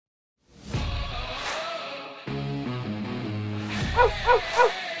Welcome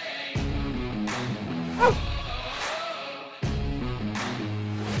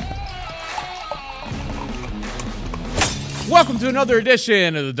to another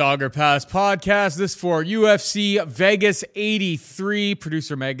edition of the Dogger Pass podcast. This for UFC Vegas 83.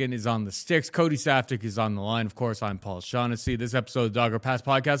 Producer Megan is on the sticks. Cody Saftik is on the line. Of course, I'm Paul Shaughnessy. This episode of the Dogger Pass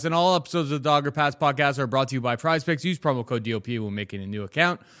podcast and all episodes of the Dogger Pass podcast are brought to you by PrizePicks. Use promo code DOP when making a new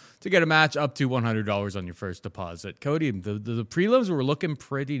account to get a match up to $100 on your first deposit. Cody, the prelims were looking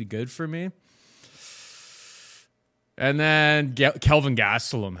pretty good for me. And then Kelvin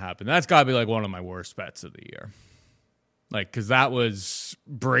Gastelum happened. That's got to be like one of my worst bets of the year. Like, because that was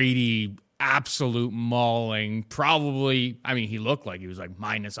Brady absolute mauling. Probably, I mean, he looked like he was like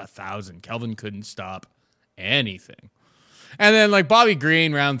minus 1,000. Kelvin couldn't stop anything. And then like Bobby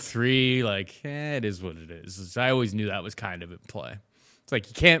Green, round 3, like, it is what it is. I always knew that was kind of in play. It's like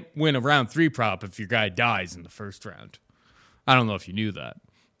you can't win a round 3 prop if your guy dies in the first round. I don't know if you knew that.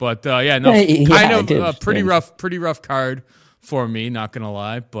 But kind of a pretty rough card for me, not going to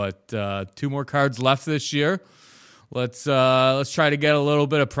lie. But 2 more cards left this year. Let's try to get a little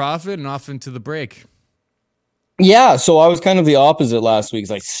bit of profit and off into the break. Yeah, so I was kind of the opposite last week.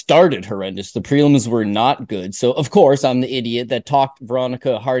 I started horrendous. The prelims were not good. So, of course, I'm the idiot that talked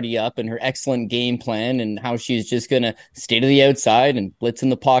Veronica Hardy up and her excellent game plan and how she's just going to stay to the outside and blitz in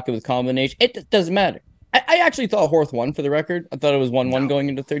the pocket with combination. It doesn't matter. I actually thought Horth won for the record. I thought it was 1-1 going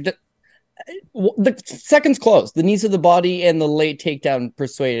into third. The second's close. The knees of the body and the late takedown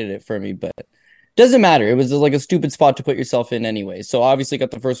persuaded it for me, but doesn't matter. It was like a stupid spot to put yourself in anyway. So obviously got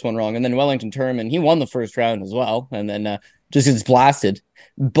the first one wrong. And then Wellington Turman, he won the first round as well. And then just gets blasted.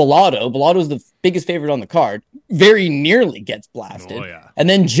 Bellado's the biggest favorite on the card. Very nearly gets blasted. Oh, yeah. And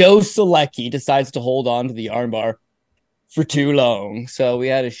then Joe Selecki decides to hold on to the armbar for too long. So we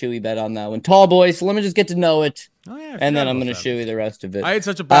had a shoey bet on that one. Tall boy, so let me just get to know it. Oh, yeah, and then I'm going to shoey the rest of it. I had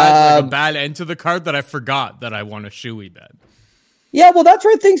such a bad end to the card that I forgot that I won a shoey bet. Yeah, well, that's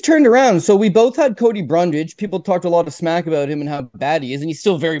where things turned around. So we both had Cody Brundage. People talked a lot of smack about him and how bad he is, and he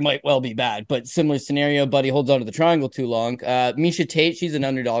still very might well be bad. But similar scenario, Buddy holds onto the triangle too long. Misha Tate, she's an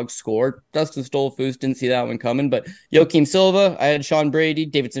underdog score. Dustin Stolfus, didn't see that one coming. But Joaquim Silva, I had Sean Brady,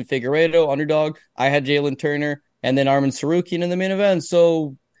 Davidson Figueiredo, underdog. I had Jalen Turner, and then Arman Sarukian in the main event.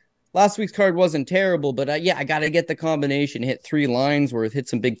 So last week's card wasn't terrible, but I got to get the combination, hit 3 lines worth, hit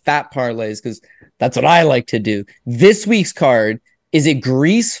some big fat parlays, because that's what I like to do. This week's card is a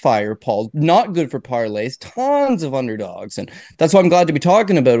grease fire, Paul. Not good for parlays. Tons of underdogs. And that's why I'm glad to be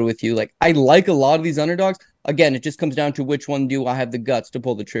talking about it with you. Like, I like a lot of these underdogs. Again, it just comes down to which one do I have the guts to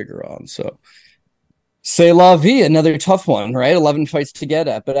pull the trigger on. So, c'est la vie. Another tough one, right? 11 fights to get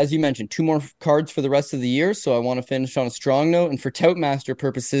at. But as you mentioned, 2 more cards for the rest of the year. So I want to finish on a strong note. And for Toutmaster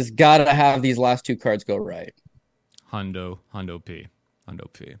purposes, got to have these last 2 cards go right. Hundo P.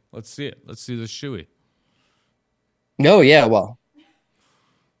 Let's see it. Let's see this shoey. Oh, yeah, well.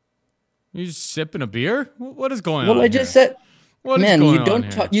 You just sipping a beer? What is going on? Well, I just said, man, you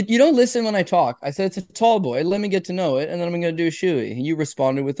don't talk. You don't listen when I talk. I said it's a tall boy. Let me get to know it, and then I'm going to do a shoey. You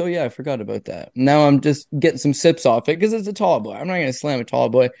responded with, "Oh yeah, I forgot about that." Now I'm just getting some sips off it because it's a tall boy. I'm not going to slam a tall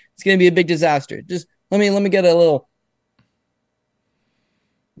boy. It's going to be a big disaster. Just let me get a little.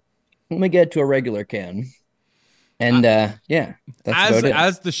 Let me get to a regular can. And that's about it.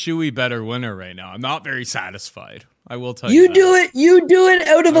 As the shoey better winner right now, I'm not very satisfied. I will tell you. You do it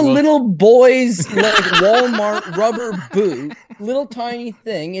out of a little boy's like Walmart rubber boot, little tiny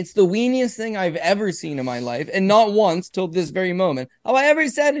thing. It's the weeniest thing I've ever seen in my life, and not once till this very moment have I ever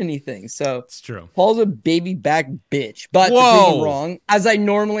said anything. So it's true. Paul's a baby back bitch, but to prove him wrong, as I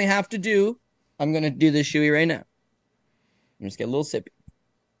normally have to do, I'm gonna do this shoey right now. I'm just get a little sippy.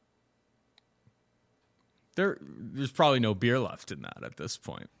 There's probably no beer left in that at this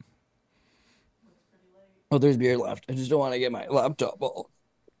point. Oh, there's beer left. I just don't want to get my laptop all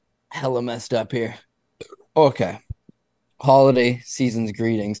hella messed up here. Okay. Holiday season's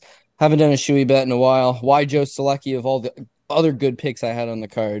greetings. Haven't done a shoey bet in a while. Why Joe Selecki of all the other good picks I had on the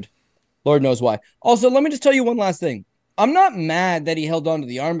card? Lord knows why. Also, let me just tell you one last thing. I'm not mad that he held on to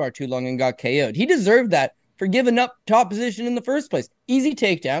the armbar too long and got KO'd. He deserved that for giving up top position in the first place. Easy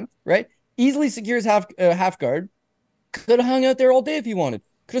takedown, right? Easily secures half guard. Could have hung out there all day if he wanted.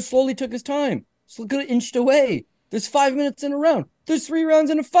 Could have slowly took his time. So could have inched away. There's 5 minutes in a round. There's 3 rounds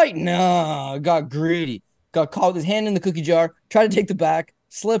in a fight. Nah, got greedy. Got caught with his hand in the cookie jar. Tried to take the back.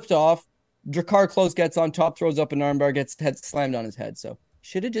 Slipped off. Drakkar Close gets on top, throws up an armbar, gets head slammed on his head. So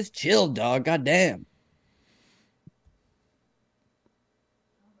should have just chilled, dog. Goddamn.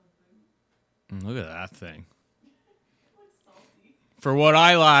 Look at that thing. For what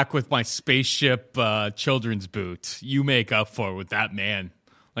I lack with my spaceship children's boot, you make up for with that man.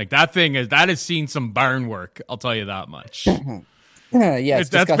 Like that has seen some barn work. I'll tell you that much. Yeah,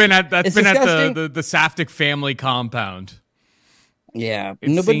 that's been at the Safdie family compound. Yeah,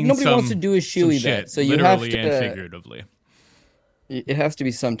 nobody wants to do a shoey that. So you have to, literally and figuratively. It has to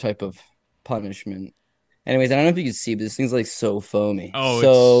be some type of punishment. Anyways, I don't know if you can see, but this thing's like so foamy.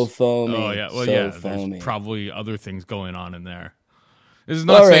 So foamy. Oh yeah, well foamy. There's probably other things going on in there. This is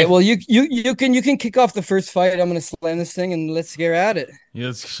not all safe. Right. Well, you can kick off the first fight. I'm gonna slam this thing and let's get at it. Yeah,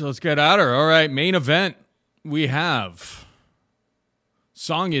 let's get at her. All right, main event. We have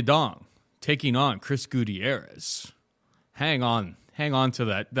Song Yadong taking on Chris Gutierrez. Hang on to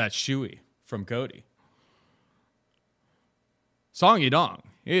that shoey from Cody. Song Yadong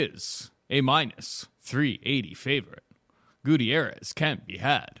is a minus 380 favorite. Gutierrez can be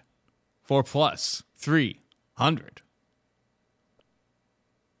had for plus 300.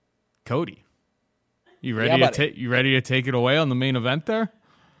 Cody, you ready to take it away on the main event there?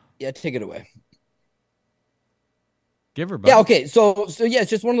 Yeah, take it away. Give her, buddy. Yeah, okay. So yeah, it's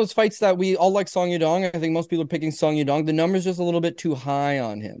just one of those fights that we all like Song Yadong. I think most people are picking Song Yadong. The number's just a little bit too high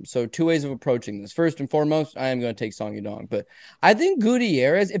on him. So two ways of approaching this. First and foremost, I am going to take Song Yadong. But I think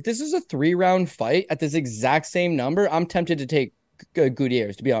Gutierrez, if this is a 3-round fight at this exact same number, I'm tempted to take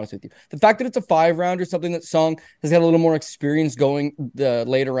Gutierrez, to be honest with you. The fact that it's a 5-round or something that Song has had a little more experience going the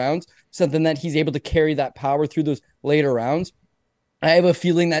later rounds, something that he's able to carry that power through those later rounds. I have a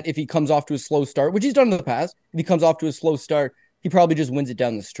feeling that if he comes off to a slow start, which he's done in the past, if he comes off to a slow start, he probably just wins it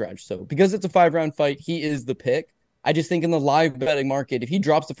down the stretch. So because it's a 5-round fight, he is the pick. I just think in the live betting market, if he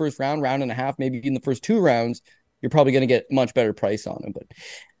drops the first round and a half, maybe in the first 2 rounds, you're probably going to get much better price on him. But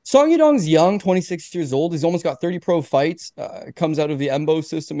Song Yadong's young, 26 years old. He's almost got 30 pro fights. Comes out of the EMBO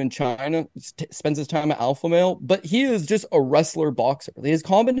system in China. Spends his time at Alpha Male. But he is just a wrestler boxer. His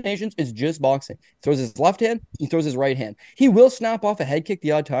combinations is just boxing. He throws his left hand. He throws his right hand. He will snap off a head kick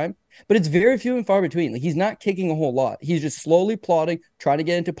the odd time. But it's very few and far between. Like, he's not kicking a whole lot. He's just slowly plodding, trying to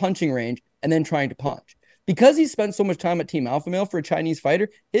get into punching range, and then trying to punch. Because he spent so much time at Team Alpha Male for a Chinese fighter,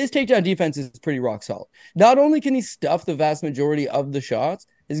 his takedown defense is pretty rock solid. Not only can he stuff the vast majority of the shots,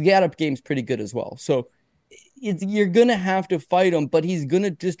 his get-up game's pretty good as well. So you're going to have to fight him, but he's going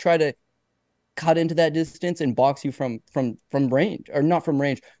to just try to cut into that distance and box you from range, or not from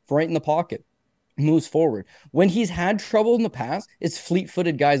range, from right in the pocket. Moves forward. When he's had trouble in the past, it's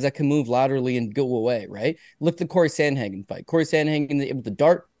fleet-footed guys that can move laterally and go away, right? Look at the Corey Sandhagen fight. Corey Sandhagen with the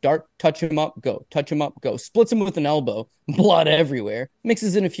dart, touch him up, go. Touch him up, go. Splits him with an elbow, blood everywhere,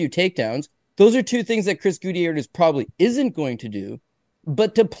 mixes in a few takedowns. Those are two things that Chris Gutierrez probably isn't going to do.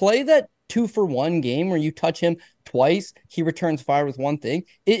 But to play that 2-for-1 game where you touch him twice, he returns fire with one thing,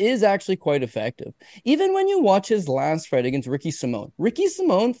 it is actually quite effective. Even when you watch his last fight against Ricky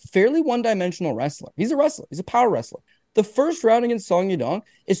Simone, fairly one-dimensional wrestler. He's a wrestler. He's a power wrestler. The first round against Song Yadong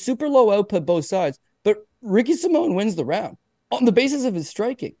is super low output both sides, but Ricky Simone wins the round on the basis of his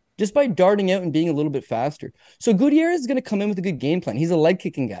striking, just by darting out and being a little bit faster. So Gutierrez is going to come in with a good game plan. He's a leg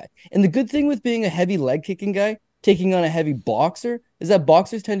kicking guy. And the good thing with being a heavy leg kicking guy, taking on a heavy boxer, is that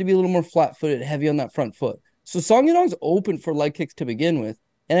boxers tend to be a little more flat-footed, heavy on that front foot. So Song Yadong's open for leg kicks to begin with.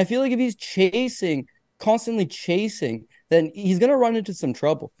 And I feel like if he's constantly chasing, then he's going to run into some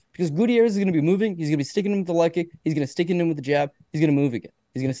trouble. Because Gutierrez is going to be moving, he's going to be sticking him with the leg kick, he's going to stick him with the jab, he's going to move again.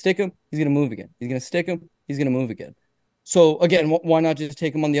 He's going to stick him, he's going to move again. He's going to stick him, he's going to move again. So, again, why not just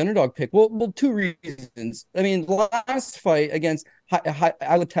take him on the underdog pick? Well, 2 reasons. I mean, last fight against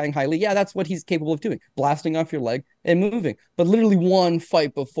Tang Haili, yeah, that's what he's capable of doing, blasting off your leg and moving. But literally one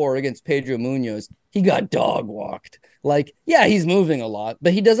fight before against Pedro Munoz, he got dog walked. Like, yeah, he's moving a lot,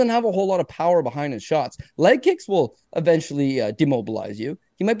 but he doesn't have a whole lot of power behind his shots. Leg kicks will eventually demobilize you.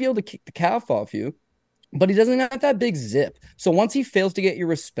 He might be able to kick the calf off you, but he doesn't have that big zip. So once he fails to get your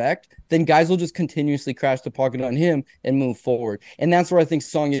respect, then guys will just continuously crash the pocket on him and move forward. And that's where I think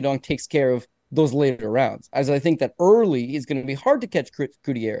Song Yadong takes care of those later rounds. As I think that early is going to be hard to catch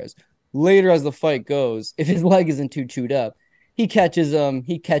Gutierrez. Later as the fight goes, if his leg isn't too chewed up, he catches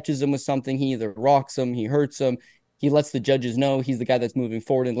him with something. He either rocks him, he hurts him, he lets the judges know he's the guy that's moving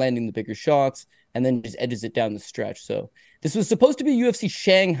forward and landing the bigger shots, and then just edges it down the stretch. So this was supposed to be UFC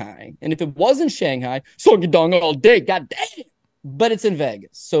Shanghai, and if it wasn't Shanghai, Song Yadong all day, goddamn. But it's in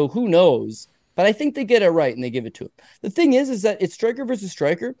Vegas, so who knows? But I think they get it right and they give it to him. The thing is that it's striker versus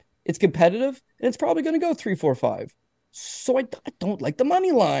striker. It's competitive, and it's probably going to go 3-4-5. So I don't like the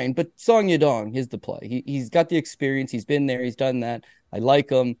money line, but Song Yadong is the play. He's got the experience. He's been there. He's done that. I like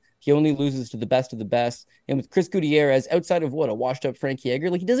him. He only loses to the best of the best. And with Chris Gutierrez, outside of a washed-up Frankie Edgar,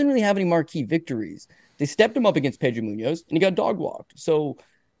 like, he doesn't really have any marquee victories. They stepped him up against Pedro Munoz, and he got dog walked. So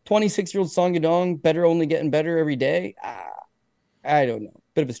 26-year-old Song Yadong, better, only getting better every day. I don't know.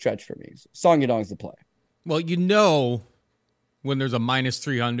 Bit of a stretch for me. Song Yadong's the play. Well, when there's a minus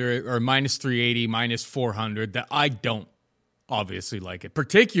 300 or minus 380, minus 400, that I don't obviously like it,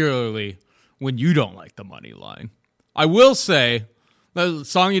 particularly when you don't like the money line. I will say that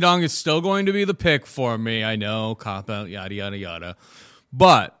Song Yadong is still going to be the pick for me. I know, cop out, yada, yada, yada.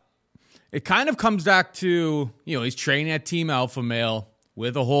 But it kind of comes back to, he's training at Team Alpha Male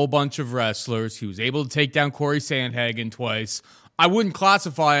with a whole bunch of wrestlers. He was able to take down Corey Sandhagen twice. I wouldn't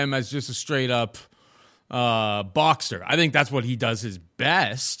classify him as just a straight up boxer. I think that's what he does his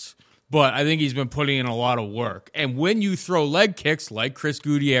best, but I think he's been putting in a lot of work. And when you throw leg kicks like Chris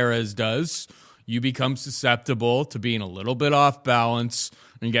Gutierrez does, you become susceptible to being a little bit off balance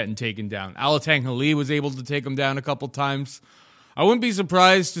and getting taken down. Alatang Ali was able to take him down a couple times. I wouldn't be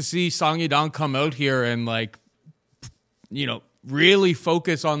surprised to see Song Yadong come out here and really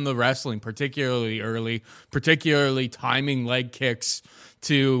focus on the wrestling, particularly early, particularly timing leg kicks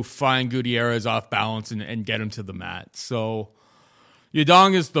to find Gutierrez off balance and get him to the mat. So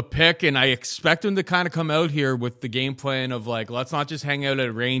Yadong is the pick, and I expect him to kind of come out here with the game plan of let's not just hang out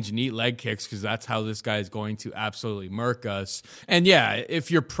at range and eat leg kicks, because that's how this guy is going to absolutely murk us. And yeah, if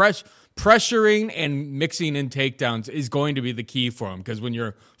you're pressuring and mixing in takedowns is going to be the key for him, because when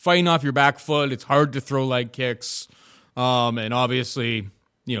you're fighting off your back foot, it's hard to throw leg kicks. And obviously,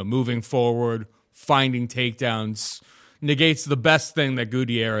 moving forward, finding takedowns negates the best thing that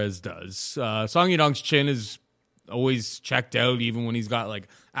Gutierrez does. Song Yadong's chin is always checked out, even when he's got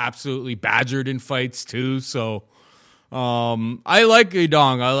absolutely badgered in fights too. So I like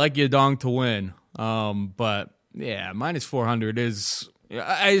Yadong. I like Yadong to win. But yeah, minus 400 is.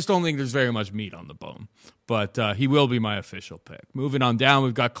 I just don't think there's very much meat on the bone. But he will be my official pick. Moving on down,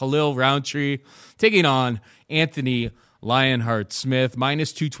 we've got Khalil Roundtree taking on Anthony Lionheart Smith,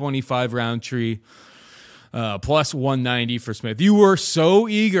 minus 225 Roundtree. Plus 190 for Smith. You were so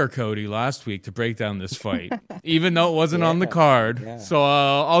eager, Cody, last week to break down this fight, even though it wasn't on the card. Yeah. So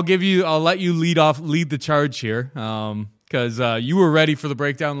I'll let you lead the charge here, because you were ready for the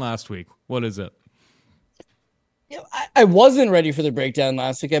breakdown last week. What is it? I wasn't ready for the breakdown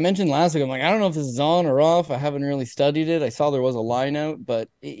last week. I mentioned last week, I'm like, I don't know if this is on or off. I haven't really studied it. I saw there was a line out, but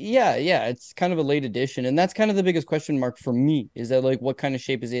yeah, it's kind of a late edition. And that's kind of the biggest question mark for me, is that what kind of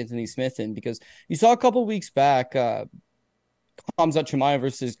shape is Anthony Smith in? Because you saw a couple weeks back, Khamzat Chimaev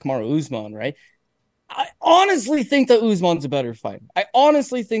versus Kamaru Usman, right? I honestly think that Usman's a better fighter. I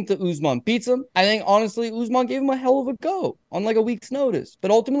honestly think that Usman beats him. I think, honestly, Usman gave him a hell of a go on a week's notice.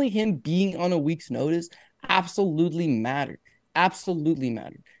 But ultimately, him being on a week's notice absolutely mattered.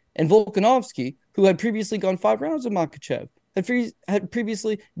 And Volkanovski, who had previously gone 5 rounds with Makhachev, had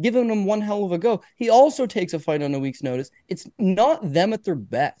previously given him one hell of a go. He also takes a fight on a week's notice. It's not them at their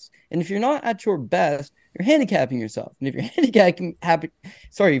best. And if you're not at your best, you're handicapping yourself. And if you're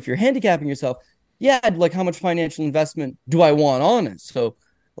handicapping yourself, how much financial investment do I want on it? So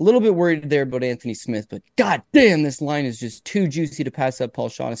a little bit worried there about Anthony Smith, but god damn, this line is just too juicy to pass up Paul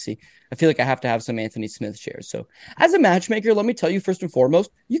Shaughnessy. I feel like I have to have some Anthony Smith shares. So as a matchmaker, let me tell you, first and foremost,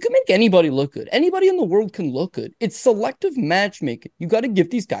 you can make anybody look good. Anybody in the world can look good. It's selective matchmaking. You got to give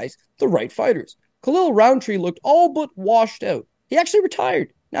these guys the right fighters. Khalil Roundtree looked all but washed out. He actually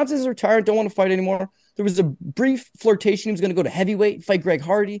retired. Now says he's retired, don't want to fight anymore. There was a brief flirtation. He was going to go to heavyweight, fight Greg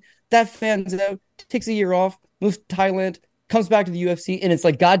Hardy. That fans out, takes a year off, moves to Thailand, comes back to the UFC, and it's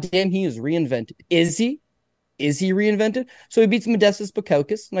goddamn, he is reinvented. Is he? Is he reinvented? So he beats Modestas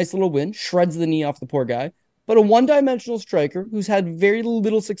Bukauskas, nice little win, shreds the knee off the poor guy. But a one-dimensional striker who's had very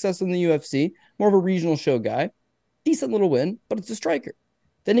little success in the UFC, more of a regional show guy, decent little win, but it's a striker.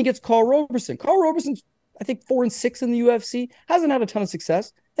 Then he gets Carl Roberson. Carl Roberson's, I think, 4-6 in the UFC, hasn't had a ton of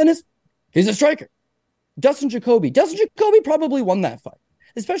success, and he's a striker. Dustin Jacoby probably won that fight.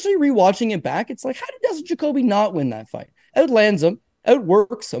 Especially rewatching it back, it's how did Dustin Jacoby not win that fight? Outlands him,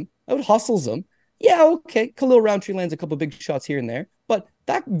 outworks him, out-hustles him. Yeah, okay, Khalil Roundtree lands a couple big shots here and there, but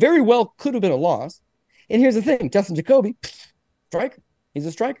that very well could have been a loss. And here's the thing, Dustin Jacoby, striker. He's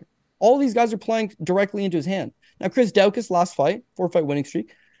a striker. All these guys are playing directly into his hand. Now, Chris Daukaus, last fight, 4-fight winning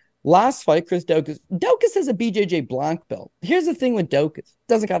streak. Last fight, Chris Daukaus has a BJJ black belt. Here's the thing with Daukaus.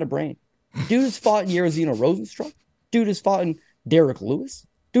 Doesn't got a brain. Dude has fought in Yarazino Rosenstruck. Dude has fought in Derek Lewis.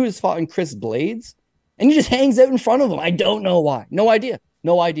 Dude has fought in Chris Blades. And he just hangs out in front of him. I don't know why. No idea.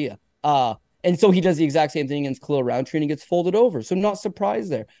 And so he does the exact same thing against Khalil Roundtree and he gets folded over. So not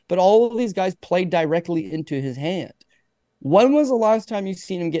surprised there. But all of these guys played directly into his hand. When was the last time you've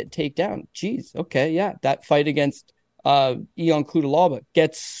seen him get takedown? Jeez. Okay. Yeah. That fight against Ion Kudalaba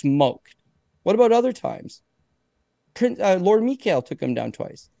gets smoked. What about other times? Lord Mikhail took him down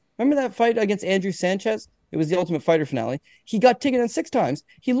twice. Remember that fight against Andrew Sanchez? It was the Ultimate Fighter finale. He got taken down 6 times.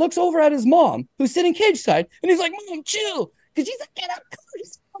 He looks over at his mom, who's sitting cage side, and he's like, Mom, chill. Because she's like, get out,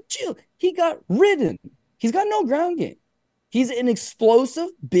 chill. He got ridden. He's got no ground game. He's an explosive,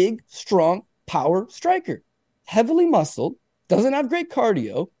 big, strong, power striker. Heavily muscled, doesn't have great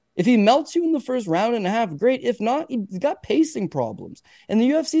cardio. If he melts you in the first round and a half, great. If not, he's got pacing problems. And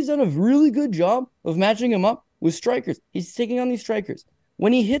the UFC's done a really good job of matching him up with strikers. He's taking on these strikers.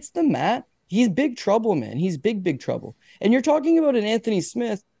 When he hits the mat, he's big trouble, man. He's big trouble. And you're talking about an Anthony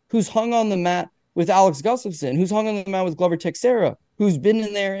Smith who's hung on the mat with Alex Gustafsson, who's hung on the mat with Glover Teixeira, who's been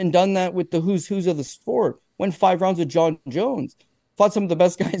in there and done that with the who's of the sport, went 5 rounds with John Jones, fought some of the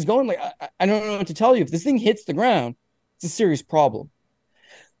best guys going. Like, I don't know what to tell you. If this thing hits the ground, it's a serious problem.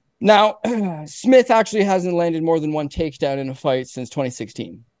 Now, Smith actually hasn't landed more than 1 takedown in a fight since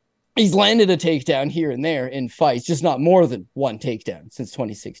 2016. He's landed a takedown here and there in fights, just not more than 1 takedown since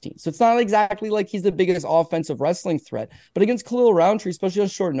 2016. So it's not exactly like he's the biggest offensive wrestling threat. But against Khalil Roundtree, especially on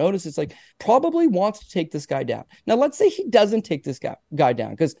short notice, it's like probably wants to take this guy down. Now, let's say he doesn't take this guy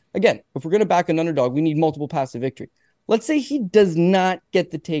down. Because, again, if we're going to back an underdog, we need multiple paths to victory. Let's say he does not get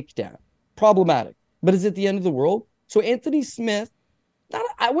the takedown. Problematic. But is it the end of the world? So Anthony Smith,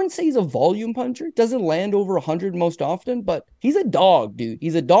 I wouldn't say he's a volume puncher. Doesn't land over 100 most often, but he's a dog, dude.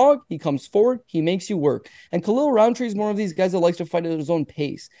 He's a dog. He comes forward. He makes you work. And Khalil Roundtree is more of these guys that likes to fight at his own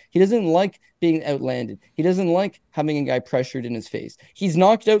pace. He doesn't like being outlanded. He doesn't like having a guy pressured in his face. He's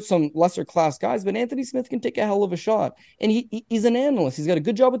knocked out some lesser class guys, but Anthony Smith can take a hell of a shot. And he's an analyst. He's got a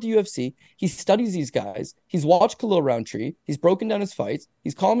good job at the UFC. He studies these guys. He's watched Khalil Roundtree. He's broken down his fights.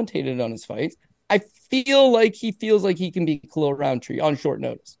 He's commentated on his fights. I feel like he feels like he can beat Khalil Roundtree on short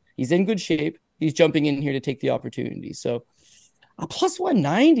notice. He's in good shape. He's jumping in here to take the opportunity. So a plus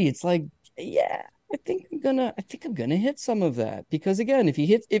 190, it's like, yeah, I think I'm gonna hit some of that. Because again, if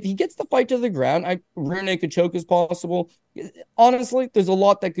he gets the fight to the ground, rear naked choke is possible. Honestly, there's a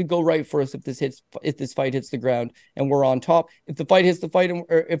lot that could go right for us if this fight hits the ground and we're on top. If the fight hits the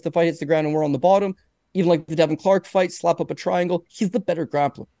ground and we're on the bottom, even like the Devin Clark fight, slap up a triangle, he's the better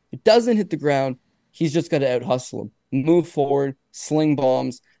grappler. It doesn't hit the ground. He's just got to out-hustle him. Move forward, sling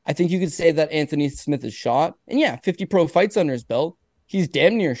bombs. I think you could say that Anthony Smith is shot. And yeah, 50 pro fights under his belt. He's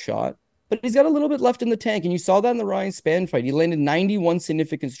damn near shot. But he's got a little bit left in the tank. And you saw that in the Ryan Spann fight. He landed 91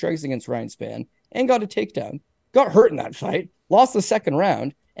 significant strikes against Ryan Spann and got a takedown. Got hurt in that fight. Lost the second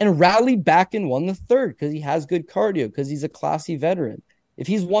round. And rallied back and won the third because he has good cardio, because he's a classy veteran. If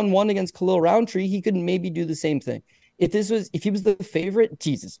he's 1-1 against Khalil Roundtree, he could maybe do the same thing. If he was the favorite,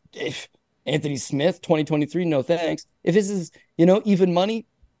 Jesus, Anthony Smith, 2023, no thanks. If this is, even money,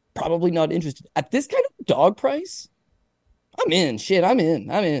 probably not interested. At this kind of dog price, I'm in. Shit, I'm in.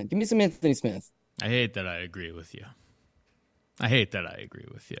 Give me some Anthony Smith. I hate that I agree with you.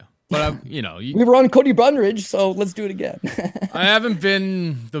 But, we were on Cody Brundridge, so let's do it again. I haven't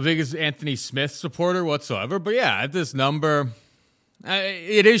been the biggest Anthony Smith supporter whatsoever. But, yeah, at this number,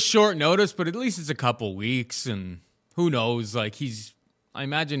 it is short notice, but at least it's a couple weeks, and who knows? Like, I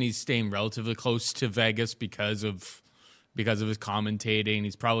imagine he's staying relatively close to Vegas because of his commentating.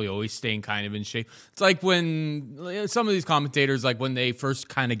 He's probably always staying kind of in shape. It's like when some of these commentators, like when they first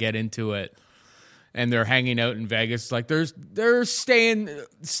kind of get into it and they're hanging out in Vegas, like they're staying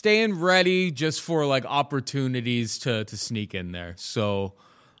ready just for like opportunities to sneak in there. So,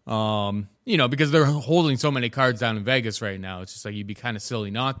 because they're holding so many cards down in Vegas right now, it's just like you'd be kind of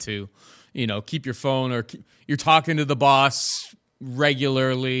silly not to, keep your phone or you're talking to the boss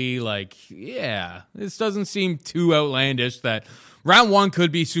regularly. Like, yeah, this doesn't seem too outlandish that round 1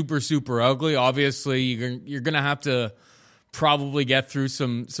 could be super, super ugly. Obviously, you're going to have to probably get through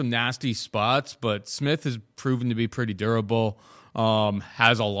some nasty spots, but Smith has proven to be pretty durable.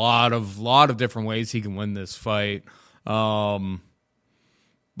 Has a lot of different ways he can win this fight. But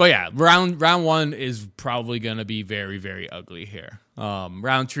yeah, round 1 is probably going to be very, very ugly here.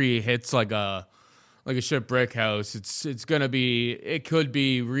 Roundtree hits like a shit brick house. It could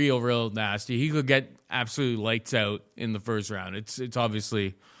be real nasty. He could get absolutely lights out in the first round. It's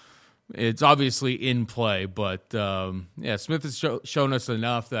obviously in play, but Smith has shown us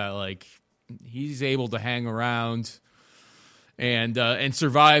enough that like he's able to hang around and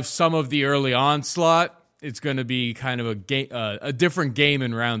survive some of the early onslaught. It's going to be kind of a different game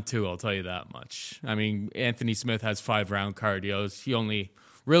in round 2. I'll tell you that much. I mean, Anthony Smith has 5-round cardios. He only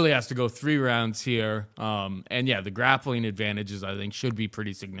really has to go 3 rounds here. The grappling advantages, I think, should be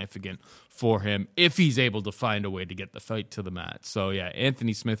pretty significant for him if he's able to find a way to get the fight to the mat. So, yeah,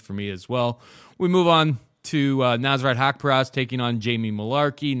 Anthony Smith for me as well. We move on to Nasrat Haqparast taking on Jamie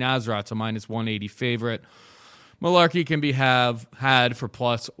Mullarkey. Nasrat's a minus 180 favorite. Mullarkey can be had for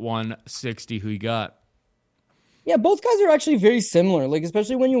plus 160. Who you got? Yeah, both guys are actually very similar. Like,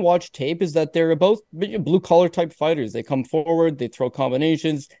 especially when you watch tape, is that they're both blue collar type fighters. They come forward, they throw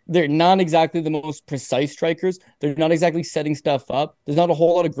combinations. They're not exactly the most precise strikers. They're not exactly setting stuff up. There's not a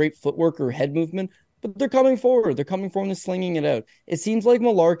whole lot of great footwork or head movement, but they're coming forward. They're coming forward and slinging it out. It seems like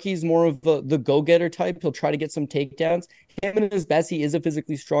Mullarkey's more of the go-getter type. He'll try to get some takedowns. Him and his best, he is a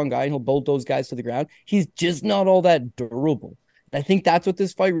physically strong guy, and he'll bolt those guys to the ground. He's just not all that durable. I think that's what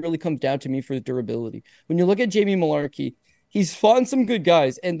this fight really comes down to me for durability. When you look at Jamie Mullarkey, he's fought some good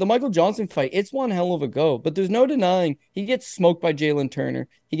guys. And the Michael Johnson fight, it's one hell of a go. But there's no denying he gets smoked by Jalen Turner.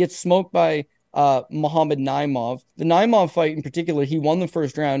 He gets smoked by Muhammad Naimov. The Naimov fight in particular, he won the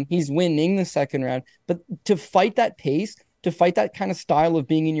first round. He's winning the second round. But to fight that pace, to fight that kind of style of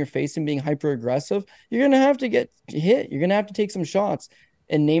being in your face and being hyper aggressive, you're going to have to get hit. You're going to have to take some shots.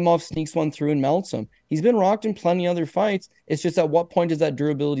 And Naimov sneaks one through and melts him. He's been rocked in plenty of other fights. It's just at what point does that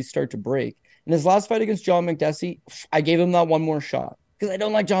durability start to break? In his last fight against John McDessie, I gave him that one more shot because I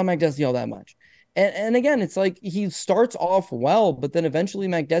don't like John McDessie all that much. And again, it's like he starts off well, but then eventually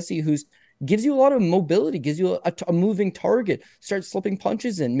McDessie, who's gives you a lot of mobility, gives you a moving target, starts slipping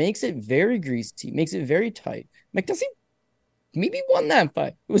punches in, makes it very greasy, makes it very tight. McDessie maybe won that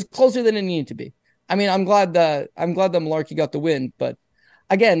fight. It was closer than it needed to be. I mean, I'm glad that Mullarkey got the win, but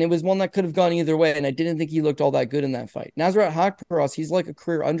again, it was one that could have gone either way, and I didn't think he looked all that good in that fight. Nasrat Haqparast, he's like a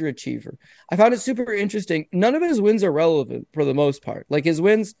career underachiever. I found it super interesting. None of his wins are relevant for the most part. Like his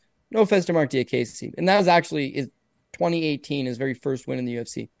wins, no offense to Mark Diakese, and that was actually his 2018, his very first win in the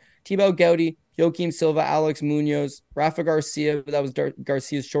UFC. Thibaut Goudy, Joaquim Silva, Alex Munoz, Rafa Garcia, that was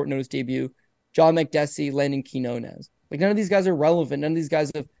Garcia's short notice debut, John McDessie, Landon Quinones. Like none of these guys are relevant. None of these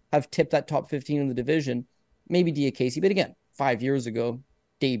guys have tipped that top 15 in the division. Maybe Diakese, but again, 5 years ago,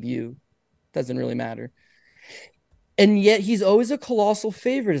 debut. Doesn't really matter. And yet he's always a colossal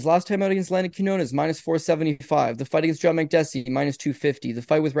favorite. His last time out against Landon Quinones, minus 475. The fight against John McDessie, minus 250. The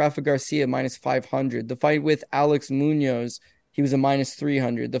fight with Rafa Garcia, minus 500. The fight with Alex Munoz, he was a minus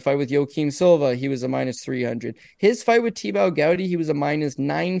 300. The fight with Joaquim Silva, he was a minus 300. His fight with Thibaut Goudy, he was a minus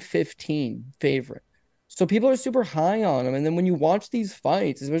 915 favorite. So people are super high on him. And then when you watch these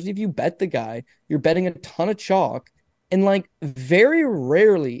fights, especially if you bet the guy, you're betting a ton of chalk. And like very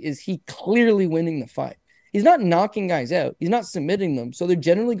rarely is he clearly winning the fight. He's not knocking guys out. He's not submitting them. So they're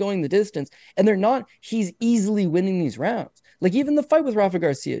generally going the distance. And he's easily winning these rounds. Like even the fight with Rafa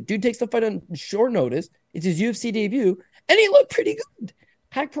Garcia, dude takes the fight on short notice. It's his UFC debut. And he looked pretty good.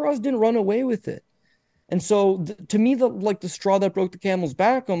 Haqparast didn't run away with it. And so to me, the straw that broke the camel's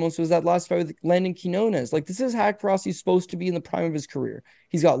back almost was that last fight with Landon Quinones. Like this is Haqparast. He's supposed to be in the prime of his career.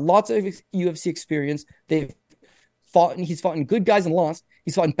 He's got lots of UFC experience. He's fought in good guys and lost.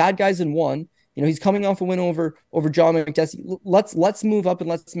 He's fought in bad guys and won. You know, he's coming off a win over John McDessie. Let's move up and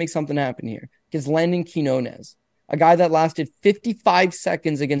let's make something happen here. Against Landon Quinones, a guy that lasted 55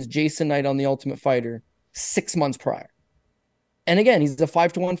 seconds against Jason Knight on The Ultimate Fighter 6 months prior. And again, he's a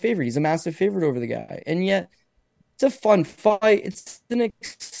 5-1 favorite. He's a massive favorite over the guy. And yet, it's a fun fight. It's an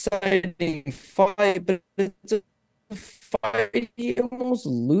exciting fight, but it's a fight he almost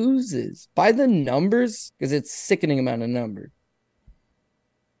loses by the numbers because it's sickening amount of number.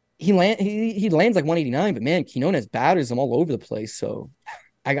 He lands like 189, but man, Quinones batters him all over the place. So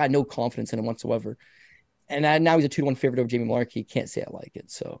I got no confidence in him whatsoever. And now he's a 2-1 favorite over Jamie Mullarkey. Can't say I like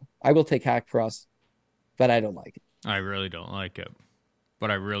it. So I will take Haqparast, but I don't like it. I really don't like it,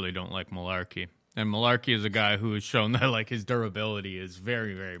 but I really don't like Mullarkey. And Mullarkey is a guy who has shown that like his durability is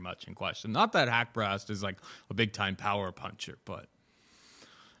very, very much in question. Not that Haqparast is like a big time power puncher, but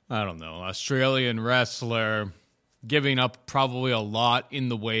I don't know. Australian wrestler giving up probably a lot in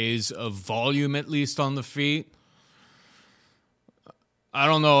the ways of volume, at least on the feet. I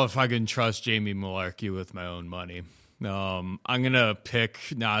don't know if I can trust Jamie Mullarkey with my own money. I'm going to pick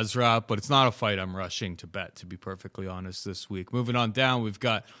Nasrat, but it's not a fight I'm rushing to bet, to be perfectly honest, this week. Moving on down, we've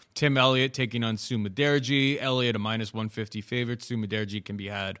got Tim Elliott taking on Sumaderji. Elliott, a minus 150 favorite. Sumaderji can be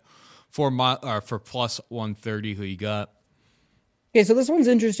had for plus 130. Who you got? Okay, so this one's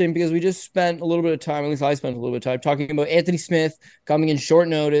interesting because we just spent a little bit of time, at least I spent a little bit of time, talking about Anthony Smith coming in short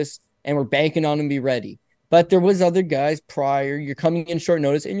notice, and we're banking on him to be ready. But there was other guys prior. You're coming in short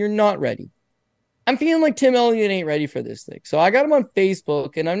notice, and you're not ready. I'm feeling like Tim Elliott ain't ready for this thing. So I got him on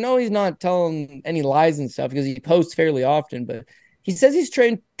Facebook, and I know he's not telling any lies and stuff because he posts fairly often, but he says he's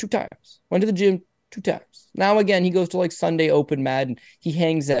trained 2 times, went to the gym 2 times. Now, again, he goes to like Sunday Open Mad, and he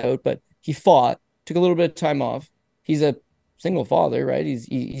hangs out, but he fought, took a little bit of time off. He's a single father, right?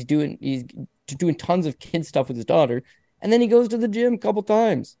 He's doing 2 doing tons of kid stuff with his daughter. And then he goes to the gym a couple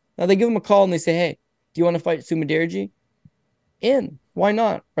times. Now they give him a call and they say, hey, do you want to fight Sumaderji? In. Why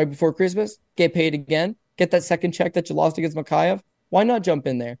not? Right before Christmas, get paid again, get that second check that you lost against Makayev. Why not jump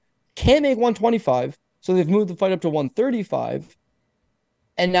in there? Can't make 125, so they've moved the fight up to 135.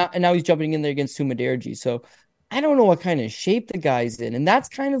 And now he's jumping in there against Sumaderji. So I don't know what kind of shape the guy's in. And that's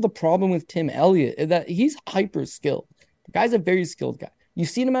kind of the problem with Tim Elliott, that he's hyper skilled. The guy's a very skilled guy. You've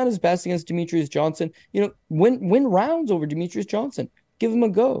seen him at his best against Demetrius Johnson. Win rounds over Demetrius Johnson. Give him a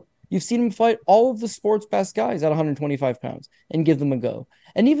go. You've seen him fight all of the sport's best guys at 125 pounds and give them a go.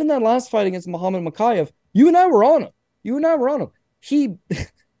 And even that last fight against Muhammad Makayev, you and I were on him.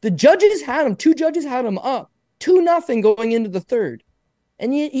 The judges had him. 2 judges had him up 2-0 going into the third.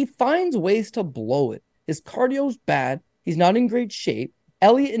 And yet he finds ways to blow it. His cardio's bad. He's not in great shape.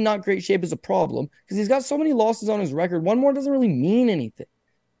 Elliott in not great shape is a problem because he's got so many losses on his record. One more doesn't really mean anything.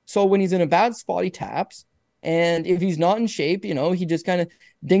 So when he's in a bad spot, he taps. And if he's not in shape, he just kind of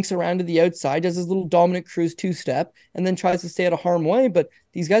dinks around to the outside, does his little Dominic Cruz 2-step, and then tries to stay out of harm's way. But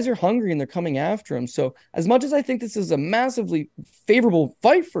these guys are hungry and they're coming after him. So as much as I think this is a massively favorable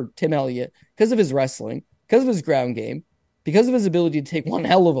fight for Tim Elliott because of his wrestling, because of his ground game, because of his ability to take one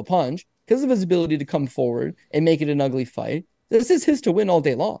hell of a punch, because of his ability to come forward and make it an ugly fight, this is his to win all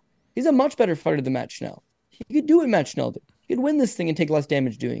day long. He's a much better fighter than Matt Schnell. He could do what Matt Schnell did. He could win this thing and take less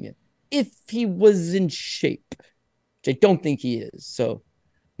damage doing it if he was in shape, which I don't think he is. So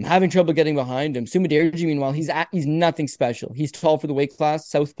I'm having trouble getting behind him. Sumaderji, meanwhile, he's nothing special. He's tall for the weight class,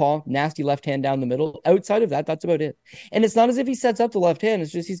 southpaw, nasty left hand down the middle. Outside of that, that's about it. And it's not as if he sets up the left hand.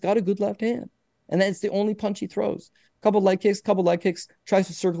 It's just he's got a good left hand. And that's the only punch he throws. Couple leg kicks, tries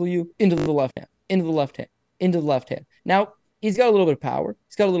to circle you into the left hand, into the left hand, into the left hand. Now, he's got a little bit of power.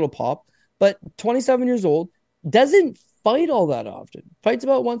 He's got a little pop. But 27 years old, doesn't fight all that often. Fights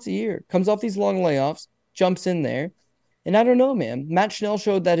about once a year. Comes off these long layoffs, jumps in there. And I don't know, man. Matt Schnell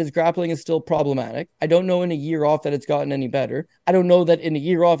showed that his grappling is still problematic. I don't know in a year off that it's gotten any better. I don't know that in a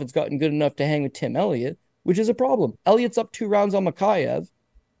year off it's gotten good enough to hang with Tim Elliott, which is a problem. Elliott's up 2 rounds on Makayev.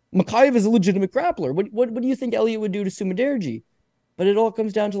 Makayev is a legitimate grappler. What do you think Elliott would do to Sumaderji? But it all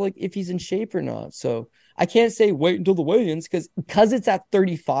comes down to if he's in shape or not. So I can't say wait until the weigh-ins because it's at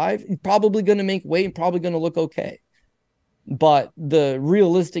 35. He's probably going to make weight and probably going to look okay. But the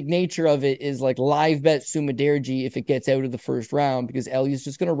realistic nature of it is live bet Sumaderji if it gets out of the first round because Elliott's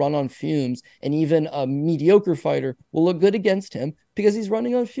just going to run on fumes and even a mediocre fighter will look good against him because he's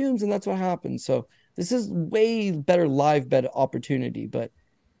running on fumes and that's what happens. So this is way better live bet opportunity. But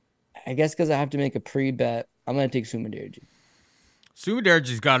I guess because I have to make a pre-bet, I'm going to take Sumaderji.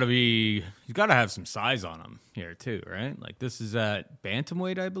 Sumaderji's got to have some size on him here too, right? This is at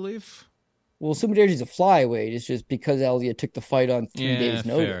bantamweight, I believe. Well, Sumaderji's a flyweight. It's just because Elliott took the fight on 3 days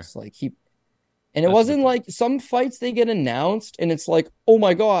notice. Fair. And it wasn't some fights they get announced and it's oh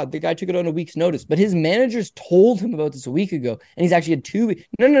my God, the guy took it on a week's notice. But his managers told him about this a week ago and he's actually had 2 weeks.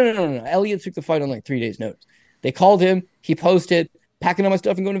 No. Elliott took the fight on 3 days notice. They called him. He posted, packing up my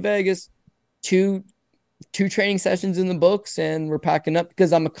stuff and going to Vegas. Two training sessions in the books and we're packing up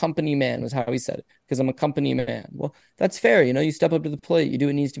because I'm a company man was how he said it. Because I'm a company man. Well, that's fair. You step up to the plate. You do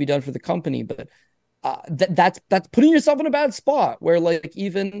what needs to be done for the company. But that's putting yourself in a bad spot where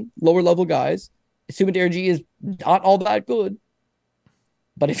even lower level guys, Sumaderji is not all that good.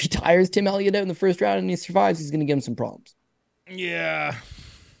 But if he tires Tim Elliott out in the first round and he survives, he's going to give him some problems. Yeah.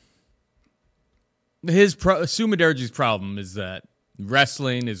 Sumaderji's problem is that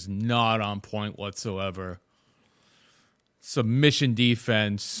wrestling is not on point whatsoever. Submission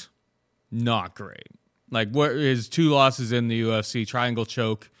defense, not great. What his 2 losses in the UFC, triangle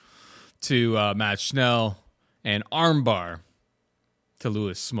choke to Matt Schnell and armbar to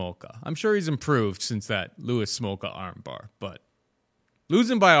Louis Smolka. I'm sure he's improved since that Louis Smolka armbar, but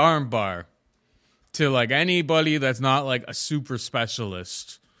losing by armbar to anybody that's not a super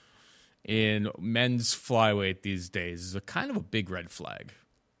specialist in men's flyweight these days is a kind of a big red flag.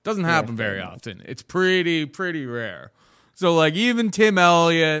 Doesn't happen very often. It's pretty rare. So even Tim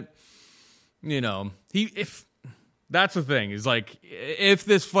Elliott, if that's the thing is if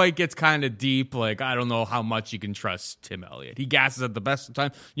this fight gets kind of deep, I don't know how much you can trust Tim Elliott. He gasses at the best of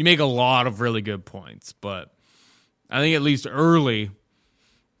time. You make a lot of really good points, but I think at least early,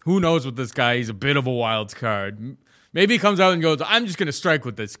 who knows with this guy? He's a bit of a wild card. Maybe he comes out and goes, I'm just going to strike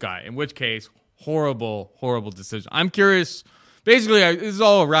with this guy, in which case, horrible decision. I'm curious. Basically, this is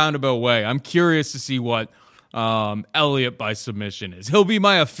all a roundabout way. I'm curious to see what Elliott by submission is. He'll be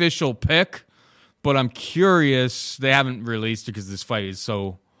my official pick, but I'm curious. They haven't released it because this fight is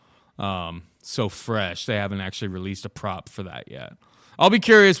so fresh. They haven't actually released a prop for that yet. I'll be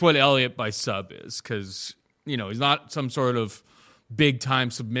curious what Elliott by sub is, because, you know, he's not some sort of big-time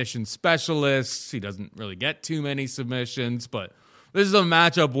submission specialist. He doesn't really get too many submissions, but this is a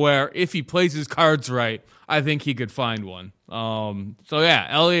matchup where if he plays his cards right, I think he could find one. So, yeah,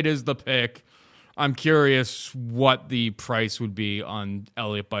 Elliott is the pick. I'm curious what the price would be on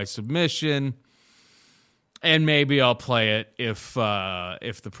Elliott by submission, and maybe I'll play it if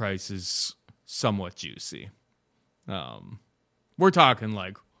the price is somewhat juicy. We're talking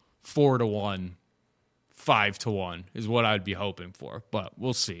like 4-1, 5-1 is what I'd be hoping for, but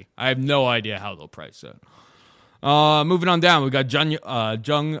we'll see. I have no idea how they'll price it. Moving on down, we got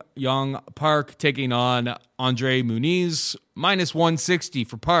Jung Young Park taking on Andre Muniz, minus 160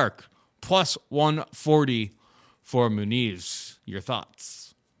 for Park, plus 140 for Muniz. Your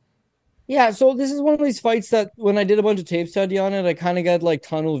thoughts? Yeah, so this is one of these fights that when I did a bunch of tape study on it, I kind of got like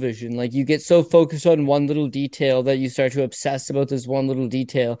tunnel vision. Like you get so focused on one little detail that you start to obsess about this one little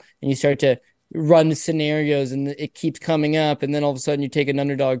detail, and you start to run scenarios, and it keeps coming up, and then all of a sudden you take an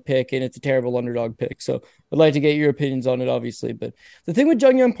underdog pick, and it's a terrible underdog pick. So I'd like to get your opinions on it, obviously. But the thing with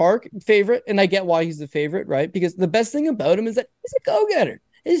Jung Young Park, favorite, and I get why he's the favorite, right? Because the best thing about him is that he's a go-getter.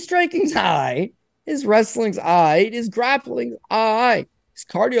 His striking's high, his wrestling's high, his grappling's high. His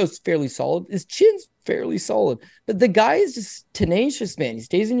cardio is fairly solid. His chin's fairly solid. But the guy is just tenacious, man. He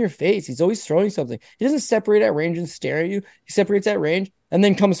stays in your face. He's always throwing something. He doesn't separate at range and stare at you. He separates at range and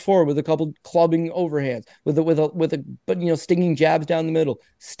then comes forward with a couple clubbing overhands, with a stinging jabs down the middle.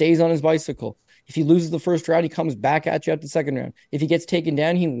 Stays on his bicycle. If he loses the first round, he comes back at you at the second round. If he gets taken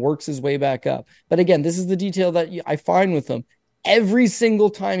down, he works his way back up. But again, this is the detail that I find with him. Every single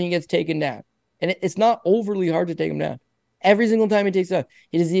time he gets taken down, and it's not overly hard to take him down. Every single time he takes it up,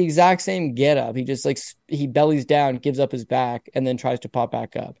 he does the exact same get up. He just he bellies down, gives up his back, and then tries to pop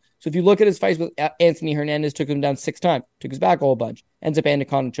back up. So if you look at his fights with Anthony Hernandez, took him down 6 times, took his back a whole bunch, ends up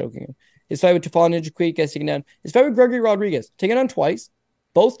anaconda choking him. His fight with Tafon Nijaqui gets taken down. His fight with Gregory Rodriguez, taken down twice,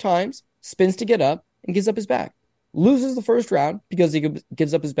 both times, spins to get up, and gives up his back. Loses the first round because he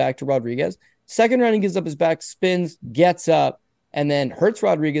gives up his back to Rodriguez. Second round, he gives up his back, spins, gets up, and then hurts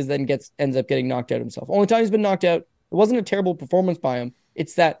Rodriguez, then ends up getting knocked out himself. Only time he's been knocked out, it wasn't a terrible performance by him.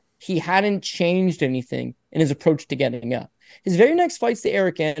 It's that he hadn't changed anything in his approach to getting up. His very next fight's the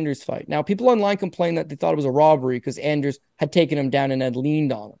Eric Anders fight. Now, people online complain that they thought it was a robbery because Anders had taken him down and had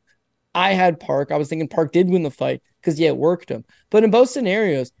leaned on him. I had Park. I was thinking Park did win the fight because, yeah, it worked him. But in both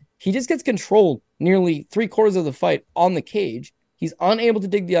scenarios, he just gets controlled nearly 3/4 of the fight on the cage. He's unable to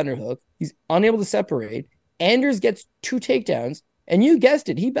dig the underhook. He's unable to separate. Anders gets 2 takedowns. And you guessed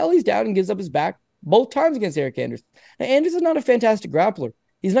it. He bellies down and gives up his back both times against Eric Anders. Now, Anders is not a fantastic grappler.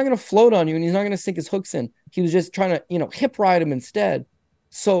 He's not going to float on you, and he's not going to sink his hooks in. He was just trying to, hip ride him instead.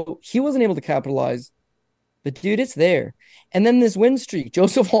 So he wasn't able to capitalize. But, dude, it's there. And then this win streak,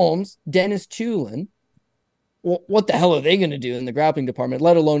 Joseph Holmes, Dennis Tulin. Well, what the hell are they going to do in the grappling department,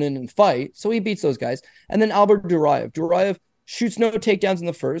 let alone in and fight? So he beats those guys. And then Albert Duraev. Duraev shoots no takedowns in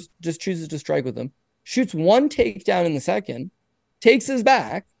the first, just chooses to strike with them. Shoots 1 takedown in the second, takes his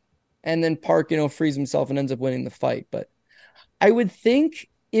back, and then Park, frees himself and ends up winning the fight. But I would think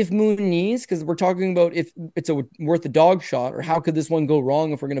if Muniz, because we're talking about if it's worth a dog shot, or how could this one go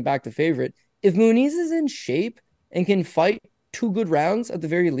wrong if we're going to back the favorite, if Muniz is in shape and can fight 2 good rounds at the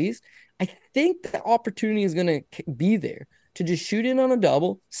very least, I think the opportunity is going to be there to just shoot in on a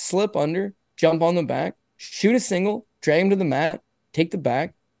double, slip under, jump on the back, shoot a single, drag him to the mat, take the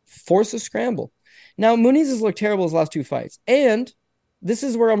back, force a scramble. Now, Muniz has looked terrible his last 2 fights, and this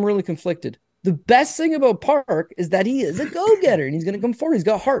is where I'm really conflicted. The best thing about Park is that he is a go-getter, and he's going to come forward. He's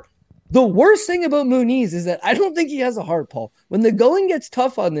got heart. The worst thing about Muniz is that I don't think he has a heart, Paul. When the going gets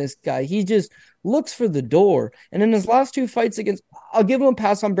tough on this guy, he just looks for the door. And in his last 2 fights I'll give him a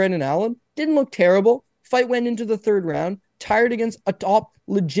pass on Brendan Allen. Didn't look terrible. Fight went into the 3rd round. Tired against a top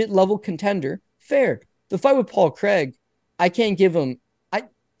legit level contender. Fair. The fight with Paul Craig, I can't give him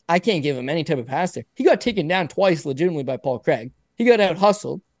any type of pass there. He got taken down twice legitimately by Paul Craig. He got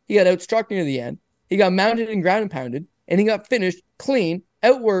out-hustled. He got outstruck near the end. He got mounted and ground and pounded. And he got finished clean,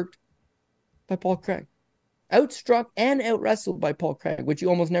 outworked by Paul Craig. Outstruck and out-wrestled by Paul Craig, which you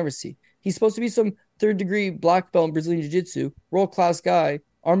almost never see. He's supposed to be some 3rd-degree black belt in Brazilian Jiu-Jitsu, world-class guy,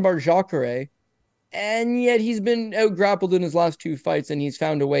 armbar Jacare, and yet he's been out-grappled in his last 2 fights, and he's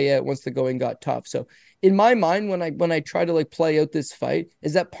found a way out once the going got tough. So in my mind, when I try to play out this fight,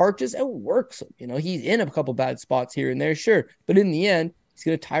 is that Park just outworks him. He's in a couple bad spots here and there, sure. But in the end, he's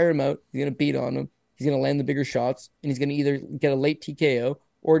going to tire him out. He's going to beat on him. He's going to land the bigger shots, and he's going to either get a late TKO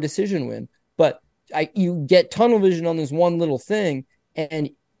or a decision win. But you get tunnel vision on this one little thing, and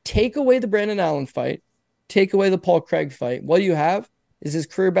take away the Brandon Allen fight, take away the Paul Craig fight. What do you have? is his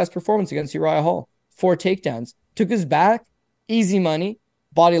career best performance against Uriah Hall. 4 takedowns. Took his back, easy money,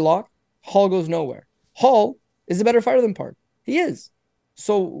 body lock. Hall goes nowhere. Hall is a better fighter than Park. He is.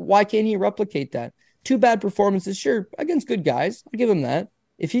 So why can't he replicate that? 2 bad performances, sure, against good guys. I'll give him that.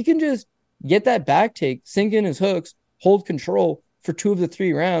 If he can just get that back take, sink in his hooks, hold control for 2 of the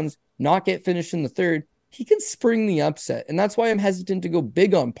 3 rounds, not get finished in the third, he can spring the upset. And that's why I'm hesitant to go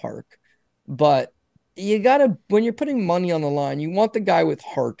big on Park. But you gotta, when you're putting money on the line, you want the guy with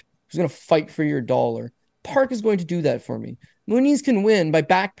heart who's going to fight for your dollar. Park is going to do that for me. Muniz can win by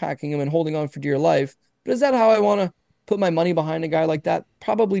backpacking him and holding on for dear life. But is that how I want to put my money behind a guy like that?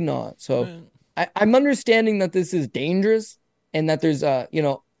 Probably not. So I'm understanding that this is dangerous and that there's,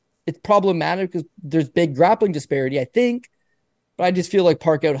 it's problematic because there's big grappling disparity, I think. But I just feel like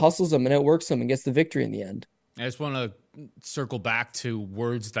Park out hustles him and outworks him and gets the victory in the end. I just want to circle back to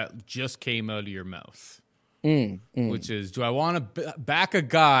words that just came out of your mouth, which is, do I want to back a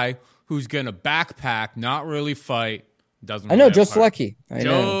guy who's going to backpack, not really fight? I know, Joe Selecki.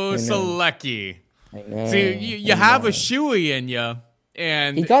 Joe Selecki. I know. See, you have a shoey in you.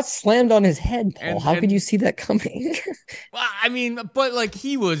 And he got slammed on his head, Paul. How could you see that coming? Well, I mean, but like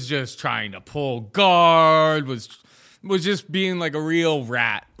he was just trying to pull guard, was just being like a real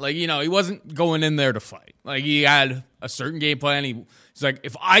rat. Like, he wasn't going in there to fight. Like he had a certain game plan. He's like,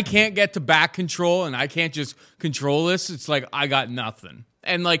 if I can't get to back control and I can't just control this, it's like I got nothing.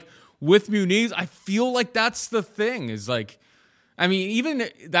 And like with Muniz, I feel like that's the thing is like, I mean, even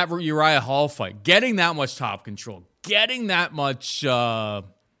that Uriah Hall fight, getting that much top control, getting that much,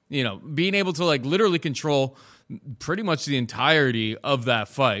 being able to like literally control pretty much the entirety of that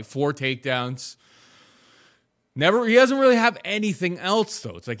fight, 4 takedowns. He doesn't really have anything else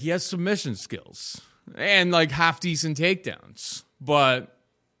though. It's like he has submission skills and like half decent takedowns. But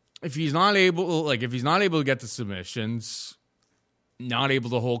if he's not able to get the submissions, not able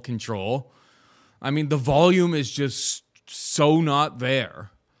to hold control, I mean, the volume is just so not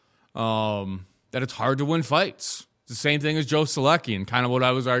there that it's hard to win fights. It's the same thing as Joe Selecki and kind of what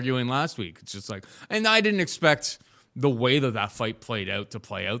I was arguing last week. It's just like, and I didn't expect the way that fight played out to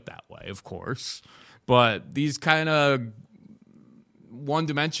play out that way, of course. But these kind of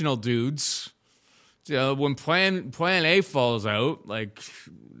one-dimensional dudes, when plan A falls out, like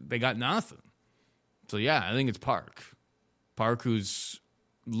they got nothing. So yeah, I think it's Park. Park, who's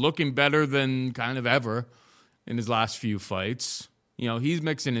looking better than kind of ever in his last few fights. He's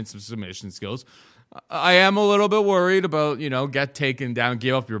mixing in some submission skills. I am a little bit worried about, get taken down,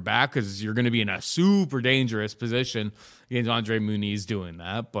 give up your back, because you're going to be in a super dangerous position against Andre Muniz doing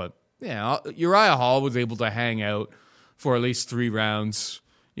that. But yeah, Uriah Hall was able to hang out for at least 3 rounds,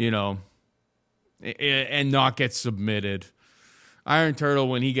 and not get submitted. Iron Turtle,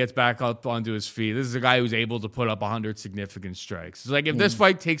 when he gets back up onto his feet, this is a guy who's able to put up 100 significant strikes. It's like if this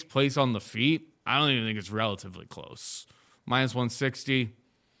fight takes place on the feet, I don't even think it's relatively close. Minus 160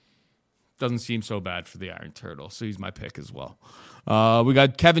 doesn't seem so bad for the Iron Turtle, so he's my pick as well. We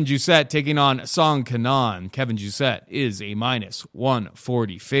got Kevin Jousset taking on Song Kanan. Kevin Jousset is a minus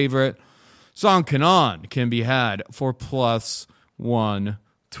 140 favorite. Song Kanan can be had for plus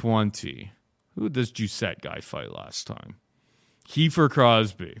 120. Who did this Jousset guy fight last time? Kiefer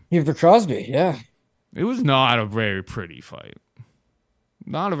Crosby. Yeah. It was not a very pretty fight.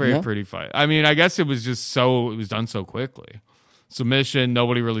 Not a very pretty fight. I mean, I guess it was done so quickly. Submission,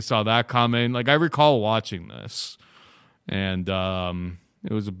 nobody really saw that coming. Like, I recall watching this, and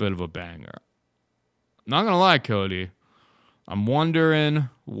it was a bit of a banger. Not going to lie, Cody. I'm wondering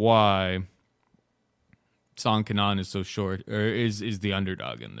why Song Kanan is so short, or is the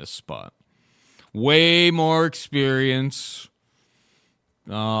underdog in this spot. Way more experience.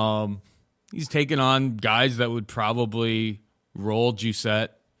 He's taken on guys that would probably roll Jousset.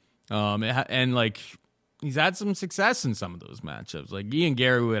 And like, he's had some success in some of those matchups. Like Ian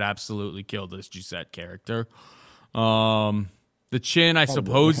Gary would absolutely kill this Jousset character. The chin, I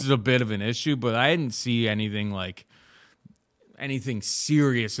suppose, is a bit of an issue, but I didn't see anything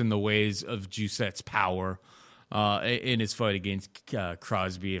serious in the ways of Jousset's power in his fight against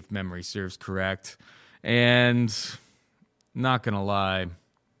Crosby, if memory serves correct. And not going to lie,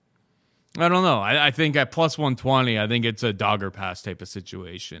 I don't know. I think at plus 120, I think it's a dogger pass type of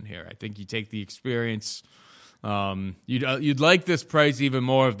situation here. I think you take the experience. You'd like this price even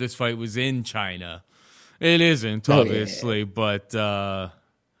more if this fight was in China. It isn't, obviously, but I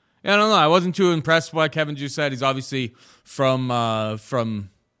don't know. I wasn't too impressed by Kevin Jousset. He's obviously from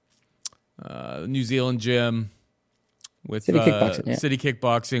New Zealand gym with City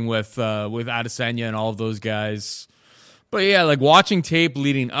Kickboxing with Adesanya and all of those guys. But yeah, like watching tape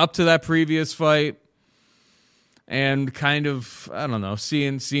leading up to that previous fight, and kind of, I don't know,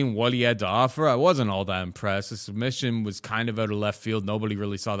 seeing what he had to offer, I wasn't all that impressed. The submission was kind of out of left field. Nobody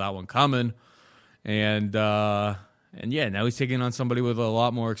really saw that one coming. And yeah, now he's taking on somebody with a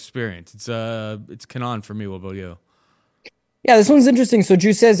lot more experience. It's Kanon for me. What about you? Yeah, this one's interesting. So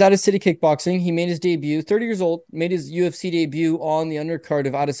Drew says out of City Kickboxing, he made his debut, 30 years old, made his UFC debut on the undercard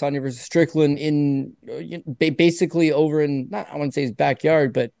of Adesanya versus Strickland in basically over in, not, I wouldn't say his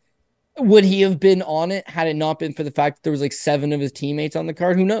backyard, but would he have been on it had it not been for the fact that there was like 7 of his teammates on the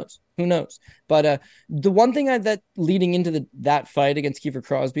card? Who knows? Who knows? But the one thing that leading into that fight against Kiefer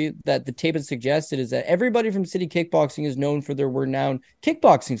Crosby that the tape had suggested is that everybody from City Kickboxing is known for their renowned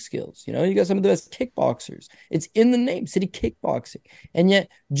kickboxing skills. You know, you got some of the best kickboxers. It's in the name, City Kickboxing. And yet,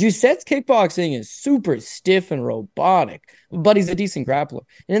 Giuseppe's kickboxing is super stiff and robotic, but he's a decent grappler.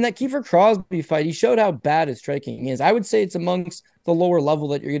 And in that Kiefer Crosby fight, he showed how bad his striking is. I would say it's amongst the lower level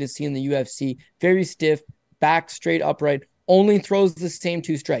that you're going to see in the UFC. Very stiff, back straight upright, only throws the same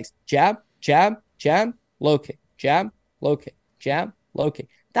 2 strikes. Jab, jab, jab, low kick. Jab, low kick. Jab, low kick.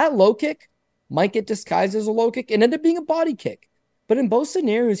 That low kick might get disguised as a low kick and end up being a body kick. But in both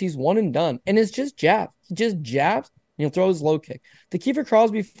scenarios, he's one and done. And it's just jab. He just jabs and he'll throw his low kick. The Kiefer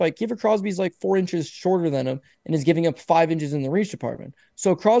Crosby fight, Kiefer Crosby's like 4 inches shorter than him and is giving up 5 inches in the reach department.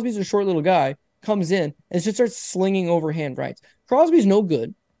 So Crosby's a short little guy, comes in and just starts slinging overhand rights. Crosby's no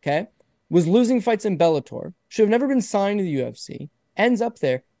good, okay? Was losing fights in Bellator, should have never been signed to the UFC, ends up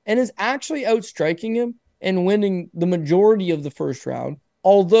there, and is actually outstriking him and winning the majority of the first round.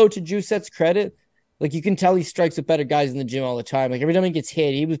 Although, to Giuseppe's credit, like you can tell he strikes with better guys in the gym all the time. Like every time he gets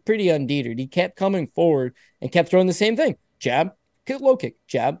hit, he was pretty undeterred. He kept coming forward and kept throwing the same thing. Jab, low kick,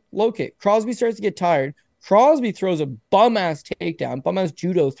 jab, low kick. Crosby starts to get tired. Crosby throws a bum-ass takedown, bum-ass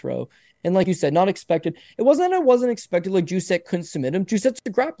judo throw. And like you said, not expected. It wasn't that I wasn't expected, like Giuseppe couldn't submit him. Giuseppe's a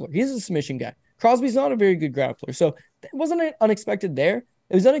grappler. He's a submission guy. Crosby's not a very good grappler. So it wasn't unexpected there.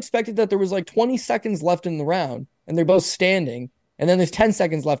 It was unexpected that there was like 20 seconds left in the round and they're both standing. And then there's 10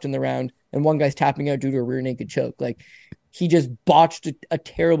 seconds left in the round and one guy's tapping out due to a rear naked choke. Like he just botched a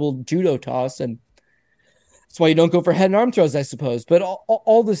terrible judo toss, and that's why you don't go for head and arm throws, I suppose. But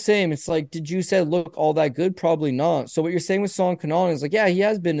all the same, it's like, did you say look all that good? Probably not. So what you're saying with Song Kanon is like, yeah, he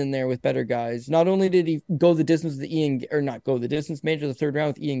has been in there with better guys. Not only did he go the distance with not go the distance, made it to the third round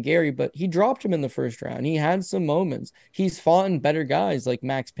with Ian Gary, but he dropped him in the first round. He had some moments. He's fought in better guys like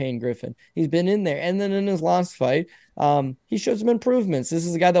Max Payne Griffin. He's been in there. And then in his last fight, he showed some improvements. This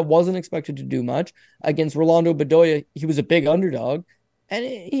is a guy that wasn't expected to do much. Against Rolando Bedoya, he was a big underdog, and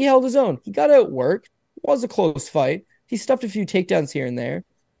he held his own. He got outworked. It was a close fight. He stuffed a few takedowns here and there.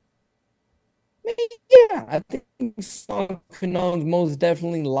 Yeah, I think Song Kanon's most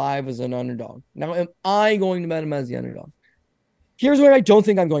definitely live as an underdog. Now, am I going to bet him as the underdog? Here's where I don't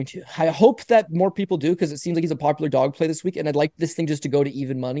think I'm going to. I hope that more people do, because it seems like he's a popular dog play this week, and I'd like this thing just to go to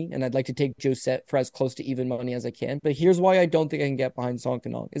even money, and I'd like to take Josette for as close to even money as I can. But here's why I don't think I can get behind Song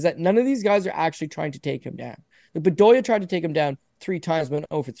Kanon, is that none of these guys are actually trying to take him down. Like Bedoya tried to take him down 3 times, went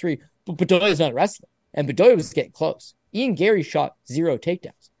 0 for 3, but Bedoya's not a wrestler. And Bedoya was getting close. Ian Gary shot 0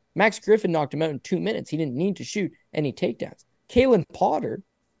 takedowns. Max Griffin knocked him out in 2 minutes. He didn't need to shoot any takedowns. Kalen Potter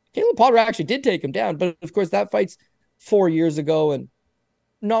actually did take him down, but of course that fight's 4 years ago and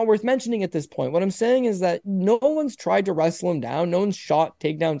not worth mentioning at this point. What I'm saying is that no one's tried to wrestle him down. No one's shot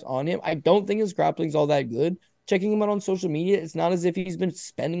takedowns on him. I don't think his grappling's all that good. Checking him out on social media, it's not as if he's been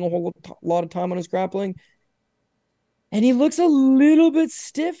spending a whole lot of time on his grappling. And he looks a little bit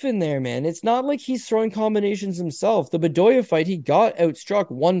stiff in there, man. It's not like he's throwing combinations himself. The Bedoya fight, he got outstruck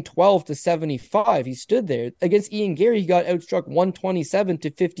 112 to 75. He stood there. Against Ian Gary, he got outstruck 127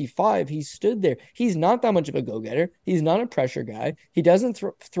 to 55. He stood there. He's not that much of a go-getter. He's not a pressure guy. He doesn't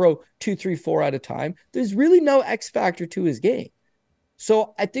throw 2, 3, 4 at a time. There's really no X factor to his game.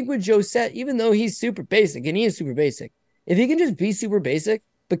 So I think with Josette, even though he's super basic, and he is super basic, if he can just be super basic,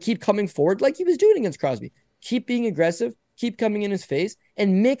 but keep coming forward like he was doing against Crosby, keep being aggressive, keep coming in his face,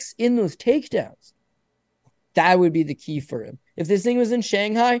 and mix in those takedowns. That would be the key for him. If this thing was in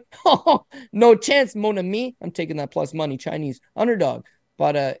Shanghai, no chance, mon ami. I'm taking that plus money, Chinese underdog.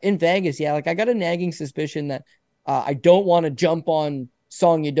 But in Vegas, yeah, like I got a nagging suspicion that I don't want to jump on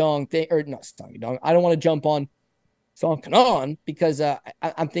Song Yadong, or not Song Yadong. I don't want to jump on Song Kanon because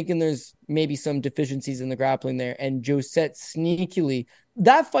I'm thinking there's maybe some deficiencies in the grappling there. And Josette sneakily,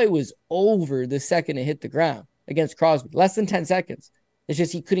 that fight was over the second it hit the ground against Crosby. Less than 10 seconds. It's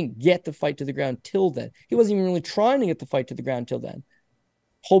just he couldn't get the fight to the ground till then. He wasn't even really trying to get the fight to the ground till then.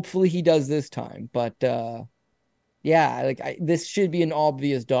 Hopefully he does this time. But yeah, this should be an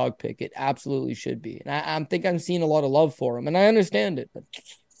obvious dog pick. It absolutely should be. And I think I'm seeing a lot of love for him. And I understand it. But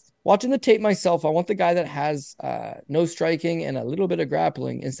watching the tape myself, I want the guy that has no striking and a little bit of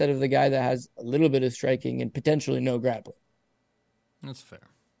grappling instead of the guy that has a little bit of striking and potentially no grappling. That's fair.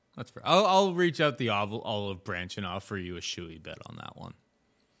 That's fair. I'll reach out the olive branch and offer you a shoey bet on that one.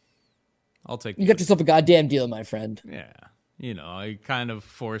 I'll take. You got yourself a goddamn deal, my friend. Yeah, I kind of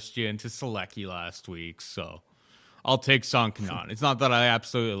forced you into Selecki last week, so I'll take Song Kanan. It's not that I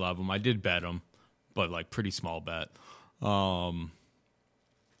absolutely love him. I did bet him, but like pretty small bet.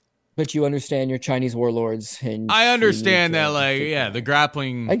 But you understand your Chinese warlords, and I understand that, the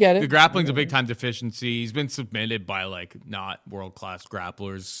grappling. I get it. The grappling's a big time deficiency. He's been submitted by like not world class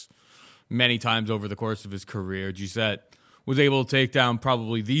grapplers many times over the course of his career. Gisette was able to take down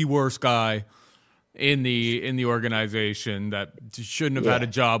probably the worst guy in the organization that shouldn't have had a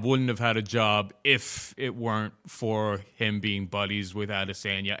job, wouldn't have had a job if it weren't for him being buddies with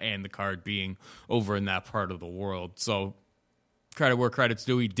Adesanya and the card being over in that part of the world. So credit where credit's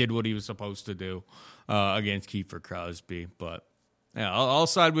due. He did what he was supposed to do against Kiefer Crosby. But yeah, I'll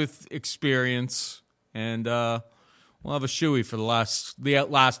side with experience, and we'll have a shoey for the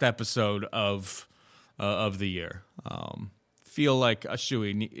last episode of the year. Feel like a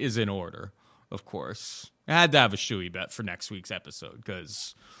shoey is in order, of course. I had to have a shoey bet for next week's episode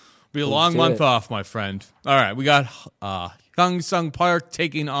because it'll be a long month off, my friend. All right, we got Hung Sung Park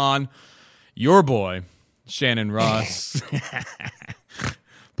taking on your boy, Shannon Ross.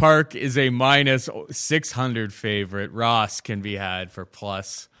 Park is a minus 600 favorite. Ross can be had for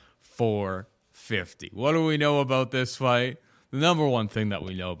plus 450. What do we know about this fight? The number one thing that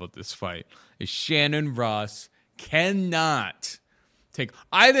we know about this fight is Shannon Ross cannot take.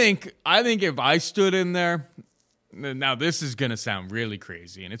 I think if I stood in there, now this is gonna sound really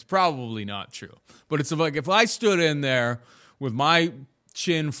crazy, and it's probably not true. But it's like if I stood in there with my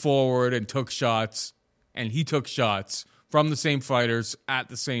chin forward and took shots, and he took shots from the same fighters at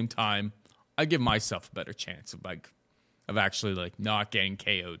the same time, I give myself a better chance of actually not getting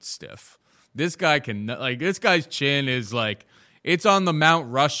KO'd stiff. This guy this guy's chin is it's on the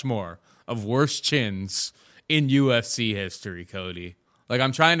Mount Rushmore of worst chins in UFC history, Cody.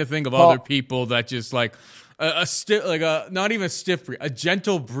 I'm trying to think of other people that just not even a stiff breeze, a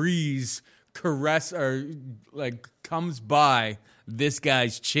gentle breeze caress or comes by this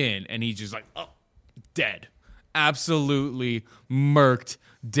guy's chin, and he's just dead, absolutely murked,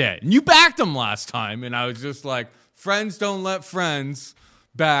 dead. And you backed him last time, and I was just friends don't let friends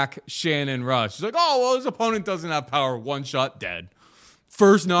back Shannon Rush. She's his opponent doesn't have power. One shot, dead.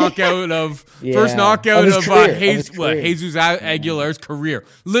 First knockout of Jesus Aguilar's career.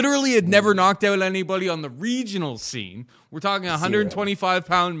 Literally had never knocked out anybody on the regional scene. We're talking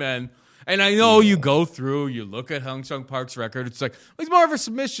 125-pound men. And I know you go through, you look at Hung Sung Park's record. It's he's more of a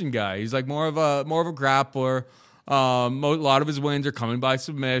submission guy. He's more of a grappler. A lot of his wins are coming by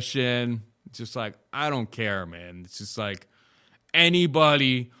submission. It's just I don't care, man. It's just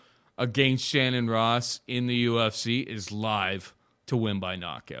anybody against Shannon Ross in the UFC is live to win by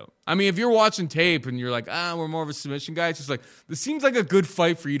knockout. I mean, if you're watching tape and you're we're more of a submission guy, it's just this seems like a good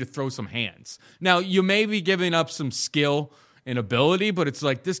fight for you to throw some hands. Now, you may be giving up some skill and ability, but it's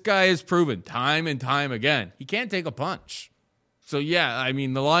this guy has proven time and time again he can't take a punch. So yeah, I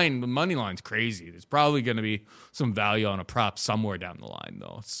mean the money line's crazy. There's probably going to be some value on a prop somewhere down the line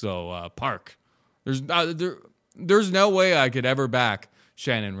though. So Park, there's no way I could ever back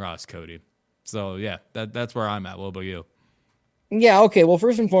Shannon Ross, Cody. So yeah, that's where I'm at. What about you? Yeah, okay. Well,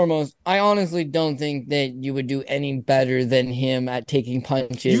 first and foremost, I honestly don't think that you would do any better than him at taking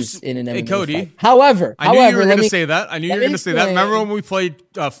punches in an MMA Cody, fight. However, I knew you were going to say that. Remember when we played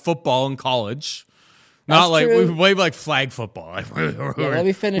football in college? Not we played flag football. Let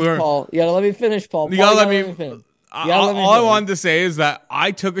me finish, Paul. You gotta let me finish, Paul. You gotta let me finish. All I wanted to say is that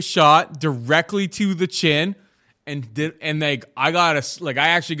I took a shot directly to the chin, I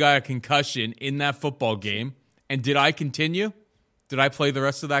actually got a concussion in that football game. And did I continue? Did I play the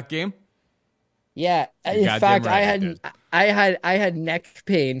rest of that game? Yeah. In fact, right, I had neck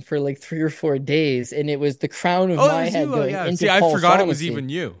pain for 3 or 4 days, and it was the crown of my head going into See, I forgot it was even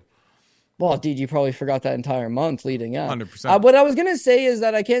you. Well, dude, you probably forgot that entire month leading up. 100%. What I was gonna say is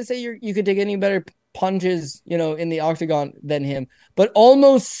that I can't say you could take any better punches, in the octagon than him, but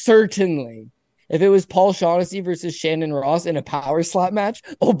almost certainly, if it was Paul Shaughnessy versus Shannon Ross in a power slap match,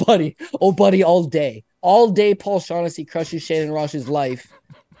 oh buddy, all day. All day, Paul Shaughnessy crushes Shannon Ross's life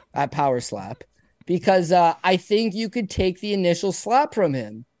at power slap because I think you could take the initial slap from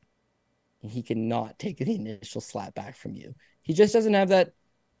him. He cannot take the initial slap back from you. He just doesn't have that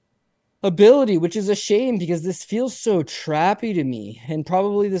ability, which is a shame because this feels so trappy to me. And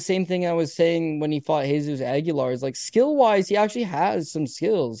probably the same thing I was saying when he fought Jesus Aguilar is like skill wise, he actually has some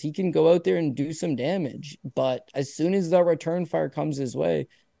skills. He can go out there and do some damage. But as soon as the return fire comes his way,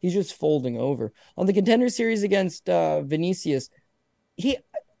 he's just folding over. On the Contender Series against Vinicius, he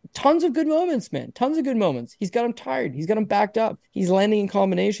tons of good moments, man. Tons of good moments. He's got him tired. He's got him backed up. He's landing in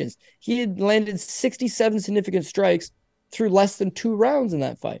combinations. He had landed 67 significant strikes through less than 2 rounds in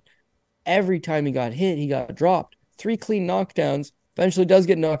that fight. Every time he got hit, he got dropped. 3 clean knockdowns. Eventually does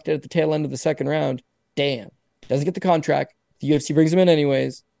get knocked out at the tail end of the second round. Damn. Doesn't get the contract. The UFC brings him in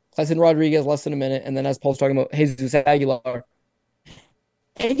anyways. Clayton Rodriguez, less than a minute. And then as Paul's talking about, Jesus Aguilar.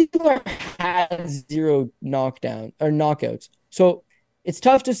 Aguilar has 0 knockdown or knockouts. So it's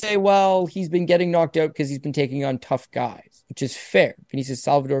tough to say, well, he's been getting knocked out because he's been taking on tough guys, which is fair. Vinicius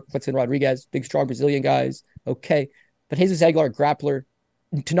Salvador, Clayton Rodriguez, big, strong Brazilian guys. Okay. But Jesus Aguilar, grappler,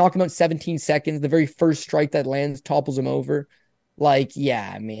 to knock him out 17 seconds, the very first strike that lands topples him over. Like,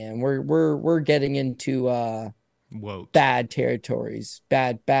 yeah, man, we're getting into bad territories.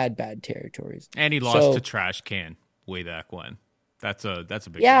 Bad territories. And he lost to Trash Can way back when. That's a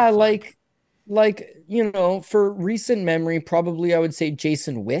big for recent memory, probably I would say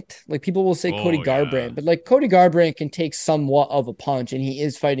Jason Witt. Like people will say Cody Garbrandt, but like Cody Garbrandt can take somewhat of a punch and he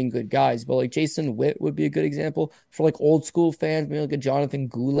is fighting good guys. But like Jason Witt would be a good example for like old school fans, maybe like a Jonathan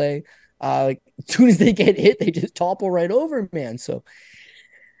Goulet. Like as soon as they get hit, they just topple right over, man. So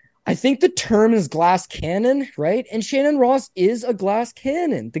I think the term is glass cannon, right? And Shannon Ross is a glass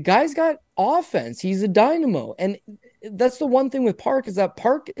cannon. The guy's got offense. He's a dynamo. And that's the one thing with Park is that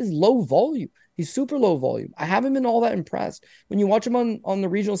Park is low volume. He's super low volume. I haven't been all that impressed. When you watch him on the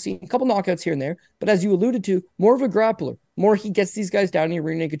regional scene, a couple knockouts here and there, but as you alluded to, more of a grappler. More he gets these guys down and he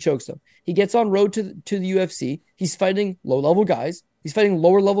rear naked chokes them. He gets on road to the UFC. He's fighting low-level guys. He's fighting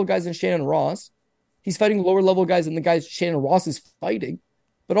lower-level guys than Shannon Ross. He's fighting lower-level guys than the guys Shannon Ross is fighting.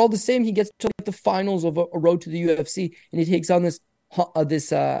 But all the same, he gets to like the finals of a road to the UFC, and he takes on this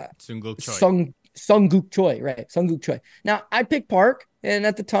Sunguk Choi, right? Sunguk Choi. Now, I picked Park, and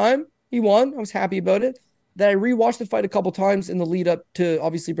at the time, he won. I was happy about it. Then I rewatched the fight a couple times in the lead up to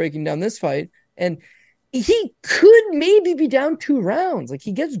obviously breaking down this fight, and he could maybe be down 2 rounds. Like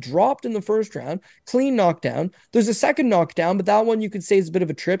he gets dropped in the first round, clean knockdown. There's a second knockdown, but that one you could say is a bit of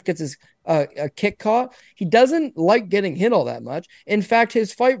a trip, gets his a kick caught. He doesn't like getting hit all that much. In fact,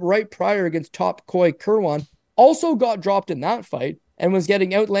 his fight right prior against Top Koi Kerwan also got dropped in that fight and was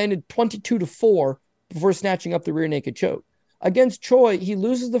getting outlanded 22-4 before snatching up the rear naked choke. Against Choi, he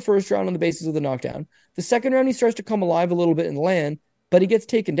loses the first round on the basis of the knockdown. The second round, he starts to come alive a little bit and land, but he gets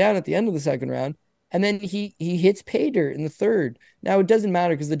taken down at the end of the second round. And then he hits pay dirt in the third. Now, it doesn't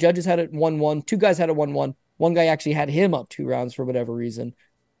matter because the judges had it 1-1. 2 guys had it 1-1. One guy actually had him up 2 rounds for whatever reason.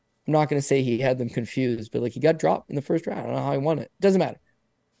 I'm not going to say he had them confused, but like he got dropped in the first round. I don't know how he won it. Doesn't matter.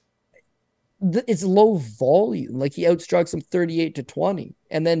 It's low volume. Like he outstrikes him 38-20.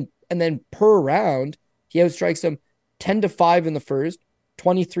 And then per round, he outstrikes him 10-5 in the first,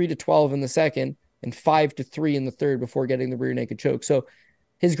 23-12 in the second, and 5-3 in the third before getting the rear naked choke. So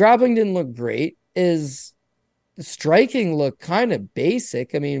his grappling didn't look great. His striking looked kind of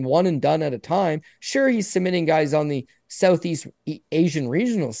basic. I mean, one and done at a time. Sure, he's submitting guys on the Southeast Asian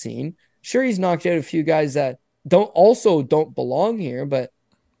regional scene. Sure, he's knocked out a few guys that don't belong here, but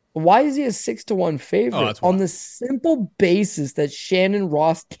why is he a 6-1 favorite on the simple basis that Shannon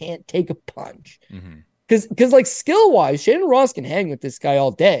Ross can't take a punch? Because like skill-wise, Shannon Ross can hang with this guy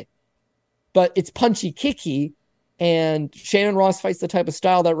all day, but it's punchy-kicky, and Shannon Ross fights the type of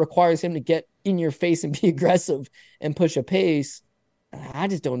style that requires him to get in your face and be aggressive and push a pace. I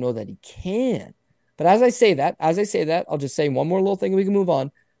just don't know that he can. But as I say that, I'll just say one more little thing and we can move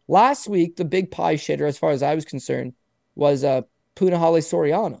on. Last week, the big pie shitter, as far as I was concerned, was Punahele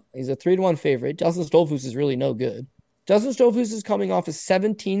Soriano. He's a 3-1 favorite. Justin Stolfus is really no good. Justin Stolfus is coming off a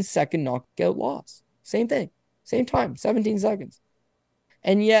 17-second knockout loss. Same thing. Same time. 17 seconds.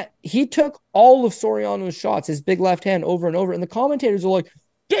 And yet, he took all of Soriano's shots, his big left hand, over and over. And the commentators are like,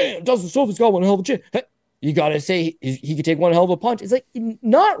 damn, Justin Stolfus got one hell of a chin. Hey, you got to say he could take one hell of a punch. It's like,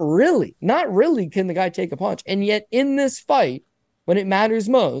 not really. Not really can the guy take a punch. And yet, in this fight, when it matters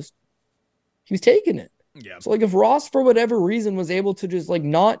most, he was taking it. Yeah. So, like, if Ross, for whatever reason, was able to just, like,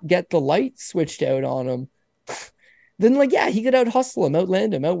 not get the light switched out on him, then, like, yeah, he could out-hustle him,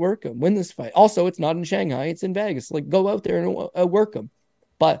 outland him, outwork him, win this fight. Also, it's not in Shanghai. It's in Vegas. Like, go out there and outwork him.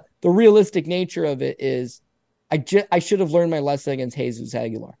 But the realistic nature of it is I should have learned my lesson against Jesus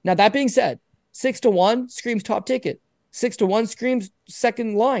Aguilar. Now, that being said, 6-1 screams top ticket. 6-1 screams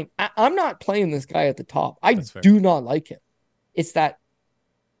second line. I'm not playing this guy at the top. I do not like him. It's that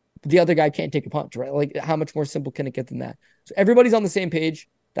the other guy can't take a punch, right? Like, how much more simple can it get than that? So everybody's on the same page.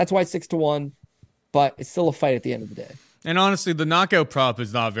 That's why it's 6-1, but it's still a fight at the end of the day. And honestly, the knockout prop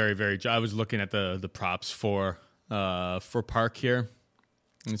is not very, very. I was looking at the props for Park here.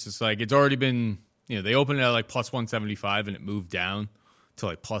 And it's just like, it's already been, they opened it at like plus 175 and it moved down to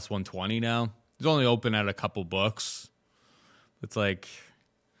like plus 120 now. It's only open at a couple books. It's like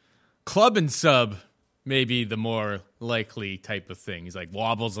club and sub, maybe the more likely type of thing. He's like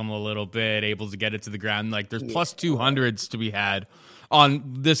wobbles them a little bit, able to get it to the ground. Like there's plus 200s to be had on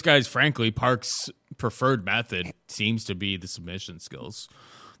this guy's, frankly, Park's preferred method seems to be the submission skills.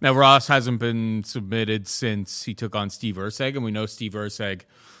 Now, Ross hasn't been submitted since he took on Steve Erceg, and we know Steve Erceg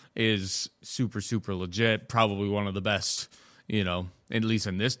is super, super legit, probably one of the best, at least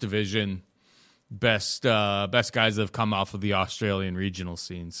in this division, best guys that have come off of the Australian regional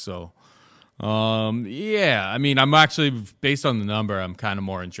scene. So, I'm actually, based on the number, I'm kind of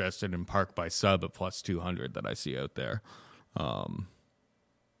more interested in Park by sub at plus 200 that I see out there.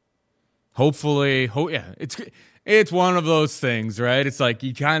 Hopefully, it's one of those things, right? It's like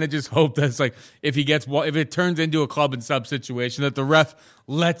you kind of just hope that it's like if it turns into a club and sub situation, that the ref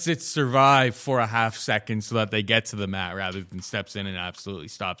lets it survive for a half second so that they get to the mat rather than steps in and absolutely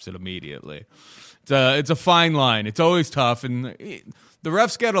stops it immediately. It's a fine line. It's always tough, and the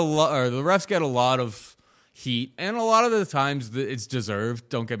refs get a lot of heat, and a lot of the times it's deserved.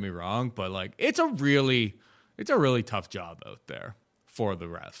 Don't get me wrong, but like it's a really tough job out there for the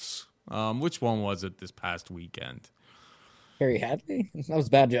refs. Which one was it this past weekend? Harry Hadley? That was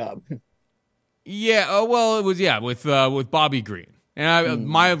a bad job. Yeah, well, it was with Bobby Green. And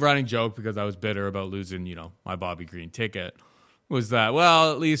my running joke, because I was bitter about losing, my Bobby Green ticket, was that,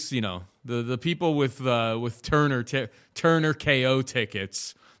 well, at least, the people with Turner KO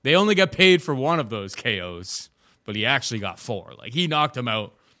tickets, they only got paid for one of those KOs, but he actually got 4. Like, he knocked him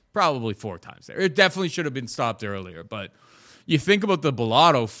out probably 4 times there. It definitely should have been stopped earlier, but you think about the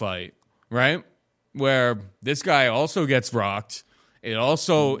Bellato fight, right? Where this guy also gets rocked. It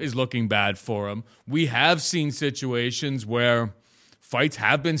also is looking bad for him. We have seen situations where fights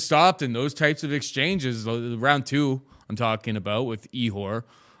have been stopped in those types of exchanges. Round 2, I'm talking about with Ihor.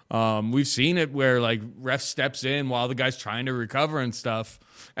 We've seen it where like ref steps in while the guy's trying to recover and stuff.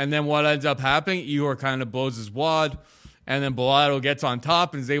 And then what ends up happening, Ihor kind of blows his wad. And then Bellato gets on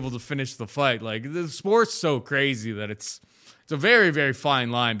top and is able to finish the fight. Like the sport's so crazy that it's a very, very fine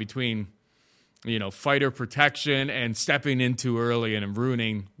line between, fighter protection and stepping in too early and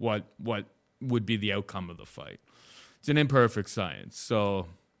ruining what would be the outcome of the fight. It's an imperfect science, so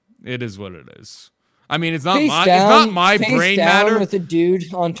it is what it is. I mean, it's not my brain matter with a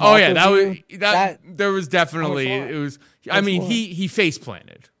dude on top. Oh yeah, that there was definitely it was. I mean, he face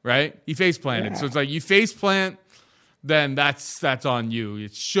planted, right? He face planted, so it's like you face plant. Then that's on you.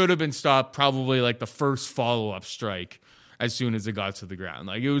 It should have been stopped probably like the first follow-up strike as soon as it got to the ground.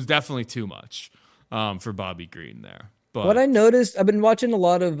 Like it was definitely too much for Bobby Green there. But what I noticed, I've been watching a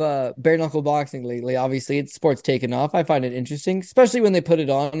lot of bare knuckle boxing lately. Obviously, it's sport's taken off. I find it interesting, especially when they put it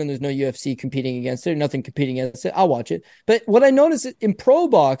on and there's no UFC competing against it, or nothing competing against it. I'll watch it. But what I noticed in pro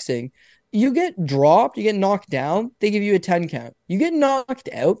boxing, you get dropped, you get knocked down, they give you a 10 count. You get knocked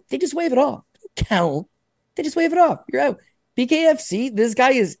out, they just wave it off. Count. They just wave it off. You're out. BKFC, this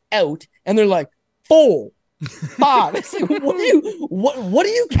guy is out, and they're like 4, 5. It's like, what are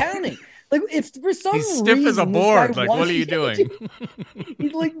you counting? Like, if for some he's reason, stiff as a board. Like, what are you doing?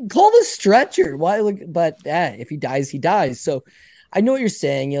 He's like, call the stretcher. Why? Like, but if he dies, he dies. So, I know what you're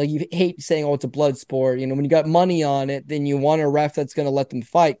saying. You hate saying, "Oh, it's a blood sport." When you got money on it, then you want a ref that's going to let them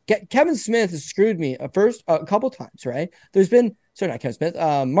fight. Kevin Smith has screwed me a couple times. Right? There's been not Kevin Smith.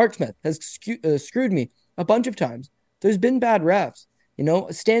 Mark Smith has screwed me a bunch of times. There's been bad refs.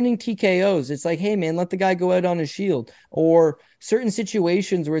 Standing TKOs. It's like, hey man, let the guy go out on his shield. Or certain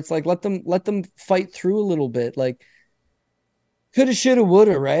situations where it's like, let them fight through a little bit. Like, coulda, shoulda,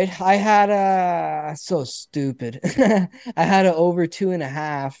 woulda, right? I had so stupid. I had a over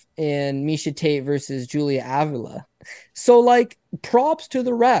 2.5 in Miesha Tate versus Julia Avila. So like, props to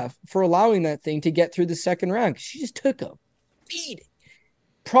the ref for allowing that thing to get through the second round. She just took a beating.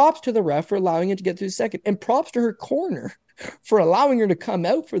 Props to the ref for allowing it to get through the second, and props to her corner for allowing her to come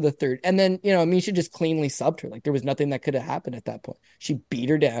out for the third. And then, Miesha just cleanly subbed her. Like there was nothing that could have happened at that point. She beat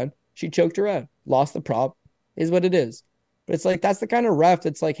her down. She choked her out. Lost the prop. Is what it is. But it's like, that's the kind of ref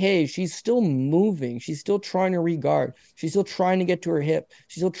that's like, hey, she's still moving. She's still trying to regard. She's still trying to get to her hip.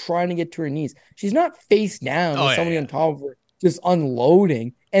 She's still trying to get to her knees. She's not face down with somebody on top of her just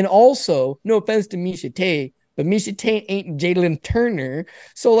unloading. And also, no offense to Miesha Tate, but Miesha Tate ain't Jalen Turner.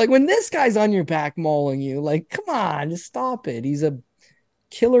 So, like, when this guy's on your back mauling you, like, come on, just stop it.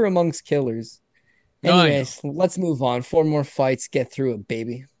 Killer amongst killers. No, Anyways, let's move on. 4 more fights. Get through it,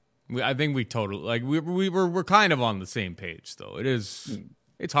 baby. I think we totally like we're kind of on the same page though.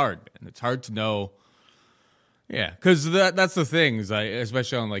 It's hard, man. It's hard to know. Yeah, because that's the thing,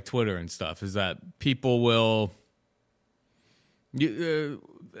 especially on like Twitter and stuff, is that people will.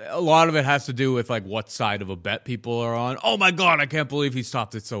 A lot of it has to do with like what side of a bet people are on. Oh my god, I can't believe he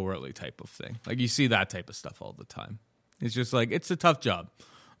stopped it so early, type of thing. Like you see that type of stuff all the time. It's just like it's a tough job.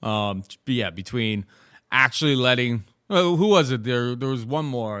 But yeah, between actually letting who was it? There was one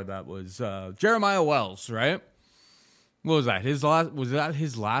more that was Jeremiah Wells, right? What was that? Was that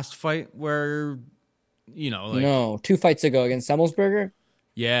his last fight where no, 2 fights ago against Semmelsberger?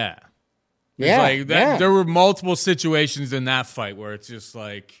 Yeah. Yeah, like that, yeah. There were multiple situations in that fight where it's just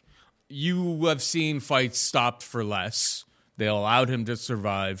like you have seen fights stopped for less. They allowed him to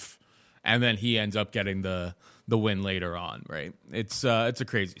survive, and then he ends up getting the win later on, right? It's a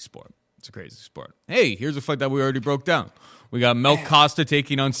crazy sport. It's a crazy sport. Hey, here's a fight that we already broke down. We got Mel Costa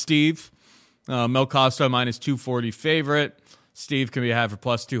taking on Steve. Mel Costa minus 240 favorite. Steve can be had for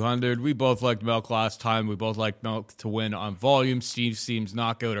plus 200. We both liked Melk last time. We both liked Melk to win on volume. Steve seems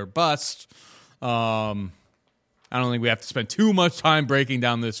knockout or bust. I don't think we have to spend too much time breaking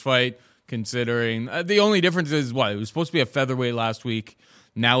down this fight, considering the only difference is what? It was supposed to be a featherweight last week.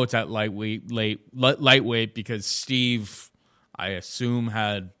 Now it's at lightweight because Steve, I assume,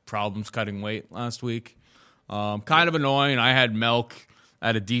 had problems cutting weight last week. Kind of annoying. I had Melk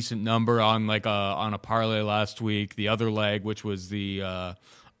at a decent number on on a parlay last week. The other leg, which was the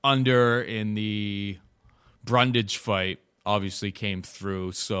under in the Brundage fight, obviously came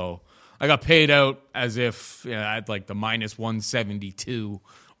through. So I got paid out as if I had like the minus 172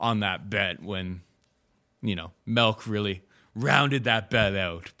 on that bet when, Melk really rounded that bet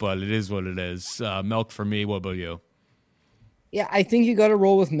out. But it is what it is. Melk for me. What about you? Yeah, I think you got to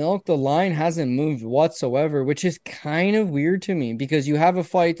roll with Milk. The line hasn't moved whatsoever, which is kind of weird to me because you have a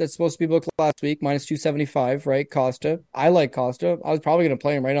fight that's supposed to be booked last week, minus 275, right? Costa. I like Costa. I was probably going to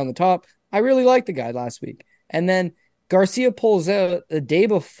play him right on the top. I really liked the guy last week. And then Garcia pulls out the day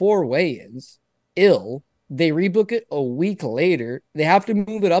before weigh-ins, ill. They rebook it a week later. They have to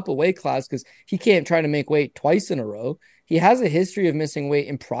move it up a weight class because he can't try to make weight twice in a row. He has a history of missing weight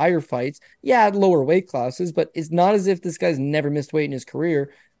in prior fights. Yeah, at lower weight classes, but it's not as if this guy's never missed weight in his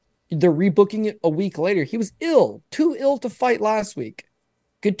career. They're rebooking it a week later. He was ill, too ill to fight last week.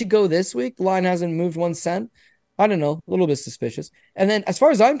 Good to go this week. The line hasn't moved 1 cent. I don't know, a little bit suspicious. And then as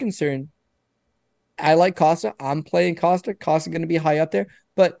far as I'm concerned, I like Costa. I'm playing Costa. Costa going to be high up there,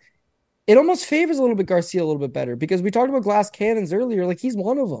 but it almost favors a little bit Garcia a little bit better because we talked about glass cannons earlier. Like he's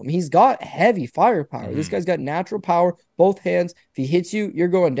one of them. He's got heavy firepower. Mm-hmm. This guy's got natural power, both hands. If he hits you, you're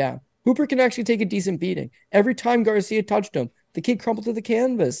going down. Hooper can actually take a decent beating. Every time Garcia touched him, the kid crumpled to the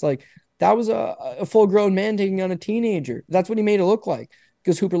canvas. Like that was a full-grown man taking on a teenager. That's what he made it look like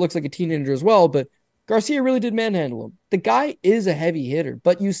because Hooper looks like a teenager as well. But Garcia really did manhandle him. The guy is a heavy hitter,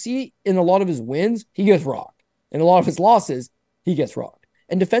 but you see in a lot of his wins, he gets rocked. In a lot of his losses, he gets rocked.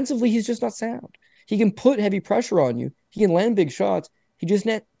 And defensively, he's just not sound. He can put heavy pressure on you. He can land big shots. He just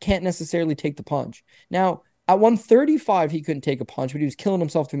can't necessarily take the punch. Now, at 135, he couldn't take a punch, but he was killing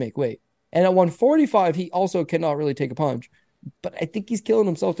himself to make weight. And at 145, he also cannot really take a punch. But I think he's killing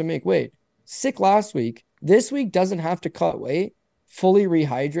himself to make weight. Sick last week. This week doesn't have to cut weight. Fully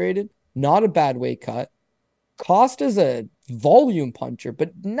rehydrated. Not a bad weight cut. Costa's a volume puncher,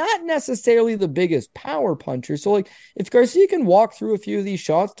 but not necessarily the biggest power puncher. So like if Garcia can walk through a few of these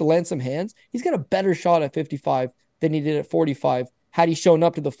shots to land some hands, he's got a better shot at 55 than he did at 45 had he shown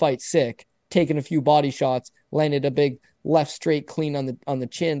up to the fight sick, taken a few body shots, landed a big left straight clean on the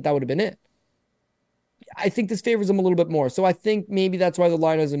chin. That would have been it. I think this favors him a little bit more. So I think maybe that's why the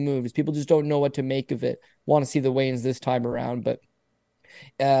line doesn't move is people just don't know what to make of it. Want to see the weigh-ins this time around, but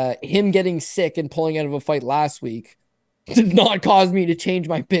him getting sick and pulling out of a fight last week did not cause me to change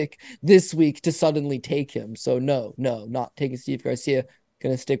my pick this week to suddenly take him. So no, not taking Steve Garcia.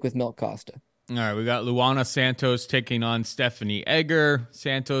 Gonna stick with Mel Costa. All right, we got Luana Santos taking on Stephanie Egger.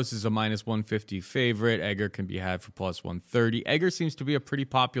 Santos is a minus 150 favorite. Egger can be had for plus 130. Egger seems to be a pretty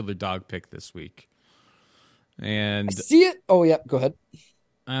popular dog pick this week. And I see it. Oh yeah, go ahead.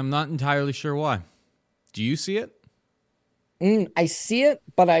 I'm not entirely sure why. Do you see it? I see it,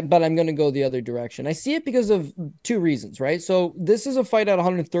 but I'm going to go the other direction. I see it because of 2 reasons, right? So this is a fight at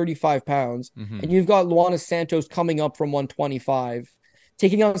 135 pounds, and you've got Luana Santos coming up from 125,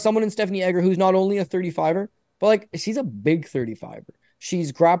 taking on someone in Stephanie Egger who's not only a 35er, but like she's a big 35er.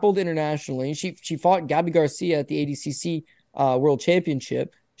 She's grappled internationally. She fought Gabby Garcia at the ADCC World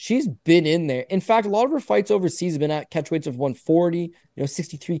Championship. she's been in there. In fact, a lot of her fights overseas have been at catch weights of 140,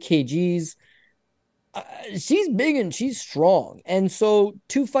 63 kgs. She's big and she's strong. And so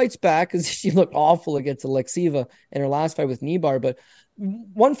 2 fights back, because she looked awful against Alexieva in her last fight with Nibar, but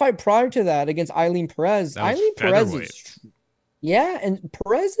one fight prior to that against Eileen Perez. Eileen Perez is, yeah, and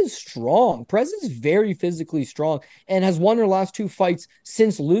Perez is strong. Perez is very physically strong and has won her last 2 fights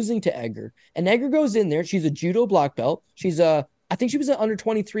since losing to Egger. And Egger goes in there. She's a judo black belt. I think she was an under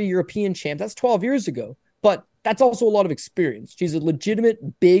 23 European champ. That's 12 years ago. But that's also a lot of experience. She's a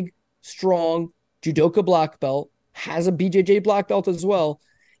legitimate, big, strong judoka black belt, has a BJJ black belt as well.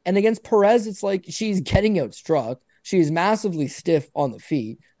 And against Perez, it's like she's getting outstruck. She's massively stiff on the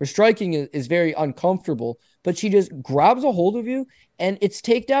feet. Her striking is very uncomfortable, but she just grabs a hold of you. And it's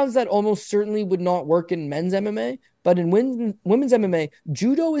takedowns that almost certainly would not work in men's MMA. But in women's MMA,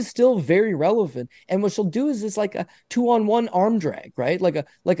 judo is still very relevant. And what she'll do is it's like a 2-on-1 arm drag, right?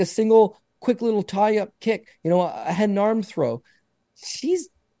 Like a single quick little tie-up kick, a head and arm throw. She's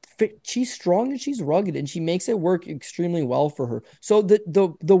strong and she's rugged and she makes it work extremely well for her. So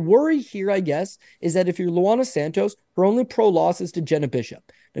the worry here, I guess, is that if you're Luana Santos, her only pro loss is to Jenna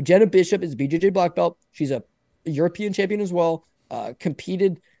Bishop. Now, Jenna Bishop is BJJ black belt. She's a European champion as well,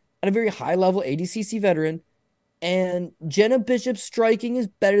 competed at a very high level, ADCC veteran. And Jenna Bishop's striking is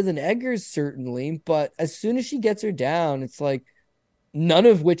better than Egger's, certainly. But as soon as she gets her down, it's like none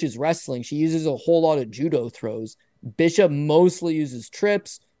of which is wrestling. She uses a whole lot of judo throws. Bishop mostly uses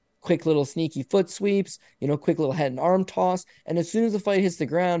trips, quick little sneaky foot sweeps, quick little head and arm toss. And as soon as the fight hits the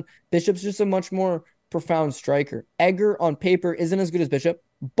ground, Bishop's just a much more profound striker. Egger on paper isn't as good as Bishop,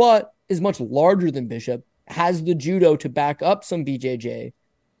 but is much larger than Bishop, has the judo to back up some BJJ.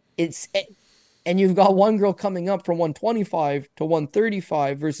 And you've got one girl coming up from 125 to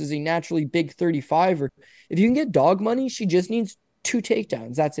 135 versus a naturally big 35er. If you can get dog money, she just needs 2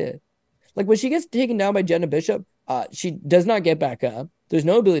 takedowns. That's it. Like when she gets taken down by Jenna Bishop, she does not get back up. There's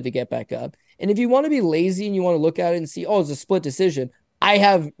no ability to get back up. And if you want to be lazy and you want to look at it and see, it's a split decision, I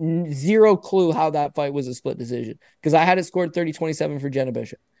have zero clue how that fight was a split decision because I had it scored 30-27 for Jenna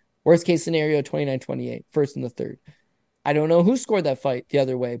Bishop. Worst case scenario, 29-28, first and the third. I don't know who scored that fight the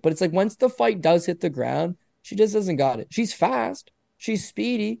other way, but it's like once the fight does hit the ground, she just doesn't got it. She's fast. She's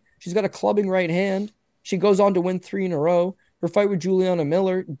speedy. She's got a clubbing right hand. She goes on to win 3 in a row. Her fight with Juliana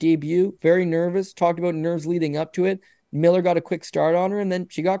Miller, debut, very nervous, talked about nerves leading up to it. Miller got a quick start on her, and then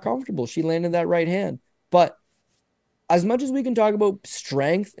she got comfortable. She landed that right hand. But as much as we can talk about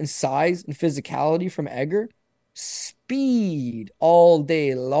strength and size and physicality from Egger, speed all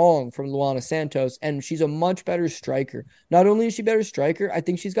day long from Luana Santos, and she's a much better striker. Not only is she a better striker, I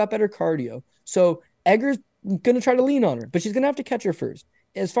think she's got better cardio. So Egger's going to try to lean on her, but she's going to have to catch her first.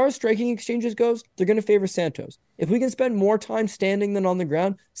 As far as striking exchanges goes, they're going to favor Santos. If we can spend more time standing than on the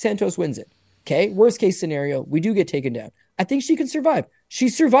ground, Santos wins it. Okay, worst case scenario, we do get taken down. I think she can survive. She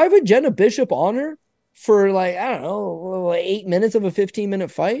survived with Jenna Bishop on her for 8 minutes of a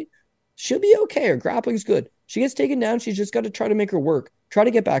 15-minute fight. She'll be okay. Her grappling's good. She gets taken down. She's just got to try to make her work. Try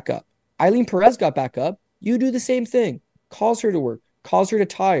to get back up. Eileen Perez got back up. You do the same thing. Cause her to work. Cause her to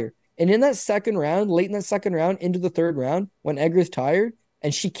tire. And in that second round, late in that second round, into the third round, when Egger's tired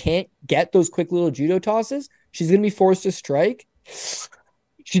and she can't get those quick little judo tosses, she's going to be forced to strike.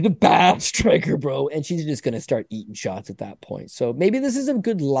 She's a bad striker, bro, and she's just going to start eating shots at that point. So maybe this is a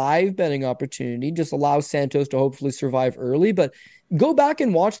good live betting opportunity. Just allow Santos to hopefully survive early, but go back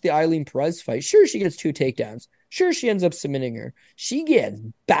and watch the Eileen Perez fight. Sure, she gets 2 takedowns. Sure, she ends up submitting her. She gets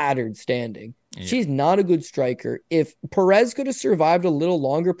battered standing. Yeah. She's not a good striker. If Perez could have survived a little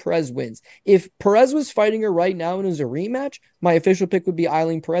longer, Perez wins. If Perez was fighting her right now and it was a rematch, my official pick would be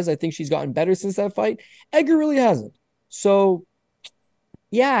Eileen Perez. I think she's gotten better since that fight. Egger really hasn't. So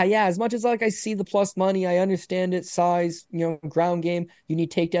yeah. As much as I see the plus money, I understand it. Size, ground game. You need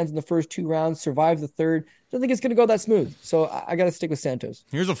takedowns in the first 2 rounds, survive the third. I don't think it's going to go that smooth. So I got to stick with Santos.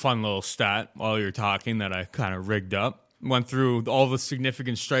 Here's a fun little stat while you're talking that I kind of rigged up. Went through all the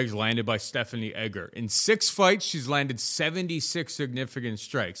significant strikes landed by Stephanie Egger. In 6 fights, she's landed 76 significant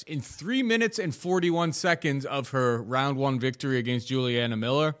strikes. In 3 minutes and 41 seconds of her round 1 victory against Juliana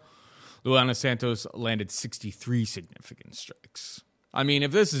Miller, Luana Santos landed 63 significant strikes. I mean,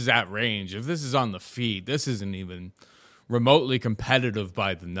 if this is at range, if this is on the feet, this isn't even remotely competitive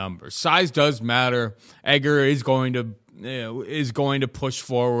by the numbers. Size does matter. Egger is going to push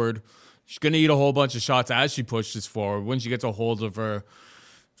forward. She's going to eat a whole bunch of shots as she pushes forward. When she gets a hold of her,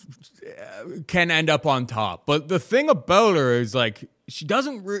 can end up on top. But the thing about her is she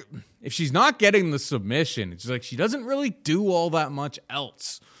doesn't. If she's not getting the submission, it's she doesn't really do all that much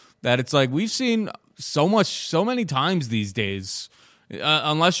else. That it's we've seen so many times these days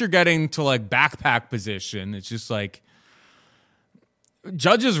Unless you're getting to like backpack position, it's just like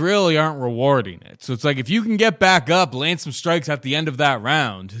judges really aren't rewarding it. So it's like if you can get back up, land some strikes at the end of that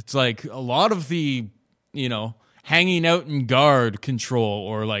round, it's like a lot of the, hanging out in guard control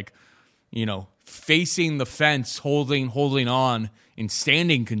or like, facing the fence, holding on in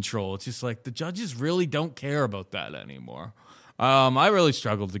standing control. It's just like the judges really don't care about that anymore. I really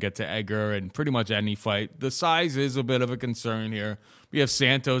struggled to get to Edgar in pretty much any fight. The size is a bit of a concern here. We have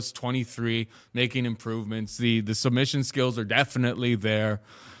Santos, 23, making improvements. The submission skills are definitely there.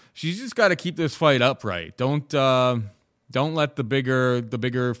 She's just got to keep this fight upright. Don't let the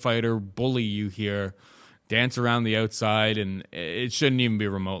bigger fighter bully you here. Dance around the outside, and it shouldn't even be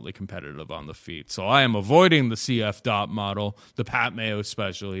remotely competitive on the feet. So I am avoiding the CF dot model, the Pat Mayo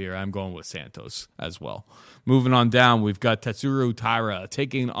special here. I'm going with Santos as well. Moving on down, we've got Tatsuro Taira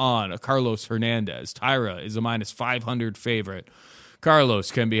taking on Carlos Hernandez. Taira is a minus 500 favorite.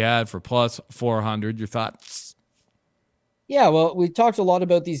 Carlos can be had for plus 400. Your thoughts? Yeah, well, we talked a lot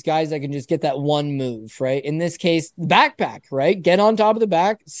about these guys that can just get that one move, right? In this case, backpack, right? Get on top of the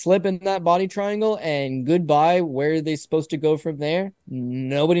back, slip in that body triangle, and goodbye. Where are they supposed to go from there?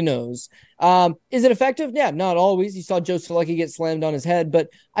 Nobody knows. Is it effective? Yeah, not always. You saw Joe Solecki get slammed on his head, but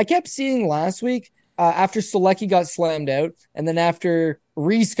I kept seeing last week, after Solecki got slammed out, and then after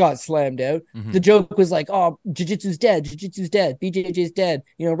Reese got slammed out, the joke was like, oh, jiu-jitsu's dead, BJJ's dead,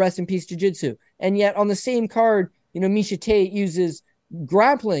 rest in peace, jiu-jitsu. And yet on the same card, Miesha Tate uses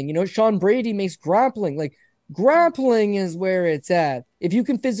grappling. Sean Brady makes grappling. Like, grappling is where it's at. If you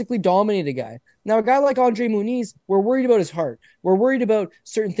can physically dominate a guy. Now, a guy like Andre Muniz, we're worried about his heart. We're worried about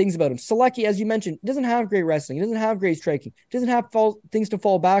certain things about him. Solecki, as you mentioned, doesn't have great wrestling. He doesn't have great striking. He doesn't have things to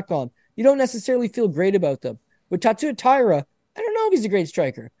fall back on. You don't necessarily feel great about them. With Tatsuro Taira, I don't know if he's a great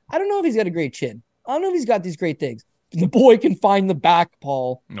striker. I don't know if he's got a great chin. I don't know if he's got these great things. The boy can find the back,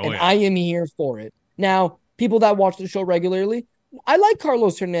 Paul, I am here for it. Now, people that watch the show regularly, I like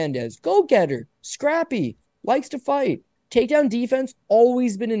Carlos Hernandez. Go-getter, scrappy, likes to fight. Takedown defense,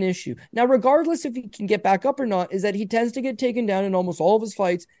 always been an issue. Now, regardless if he can get back up or not, is that he tends to get taken down in almost all of his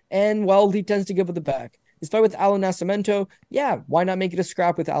fights, and, well, he tends to give it the back. His fight with Alan Nascimento, yeah, why not make it a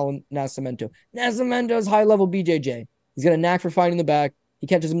scrap with Alan Nascimento? Nascimento's high-level BJJ. He's got a knack for finding the back. He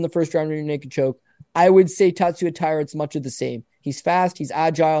catches him in the first round rear naked choke. I would say Tatsuro Taira, it's much of the same. He's fast, he's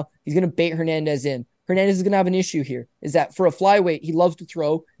agile, he's going to bait Hernandez in. Hernandez is going to have an issue here, is that for a flyweight, he loves to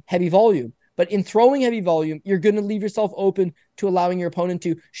throw heavy volume. But in throwing heavy volume, you're going to leave yourself open to allowing your opponent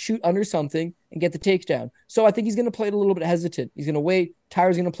to shoot under something and get the takedown. So I think he's going to play it a little bit hesitant. He's going to wait.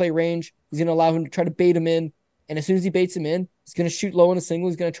 Tyra's going to play range. He's going to allow him to try to bait him in. And as soon as he baits him in, he's going to shoot low on a single.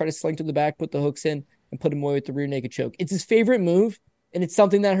 He's going to try to sling to the back, put the hooks in, and put him away with the rear naked choke. It's his favorite move, and it's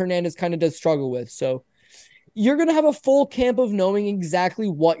something that Hernandez kind of does struggle with. So you're going to have a full camp of knowing exactly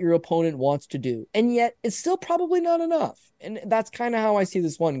what your opponent wants to do. And yet it's still probably not enough. And that's kind of how I see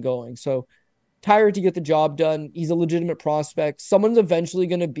this one going. So Taira to get the job done. He's a legitimate prospect. Someone's eventually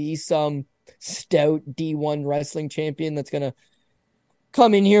going to be some stout D1 wrestling champion that's going to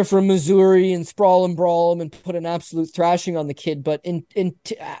come in here from Missouri and sprawl and brawl him and put an absolute thrashing on the kid. But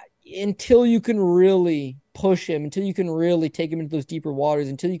until you can really push him, until you can really take him into those deeper waters,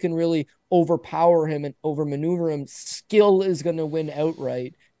 until you can really overpower him and overmaneuver him, skill is going to win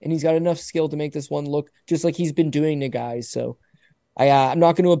outright. And he's got enough skill to make this one look just like he's been doing to guys. So I'm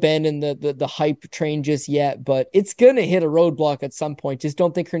not going to abandon the hype train just yet, but it's going to hit a roadblock at some point. Just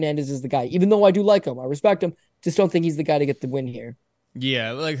don't think Hernandez is the guy, even though I do like him. I respect him. Just don't think he's the guy to get the win here.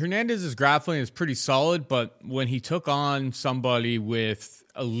 Yeah, like Hernandez's grappling is pretty solid, but when he took on somebody with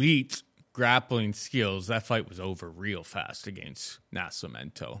elite grappling skills, that fight was over real fast against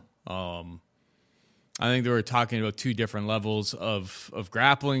Nascimento. I think they were talking about two different levels of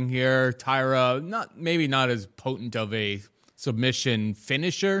grappling here. Taira, maybe not as potent of a submission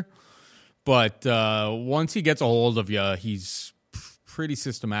finisher, but once he gets a hold of you, he's pretty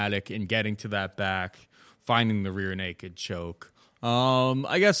systematic in getting to that back, finding the rear naked choke.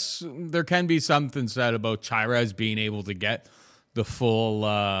 I guess there can be something said about Chirez being able to get the full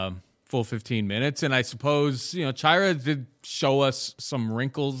 15 minutes. And I suppose, Chirez did show us some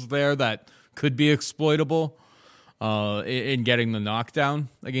wrinkles there that could be exploitable in getting the knockdown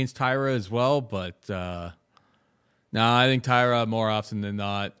against Taira as well. But no, I think Taira more often than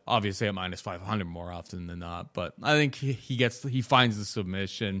not, obviously at minus 500 more often than not, but I think he finds the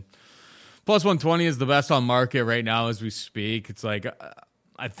submission. Plus 120 is the best on market right now as we speak. It's like,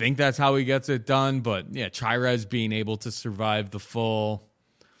 I think that's how he gets it done. But yeah, Chirez being able to survive the full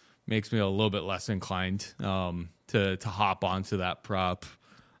makes me a little bit less inclined to hop onto that prop.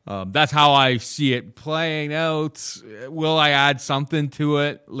 That's how I see it playing out. Will I add something to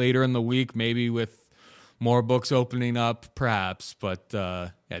it later in the week, maybe with more books opening up, perhaps? But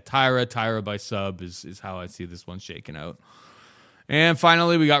Tyra by sub is how I see this one shaking out. And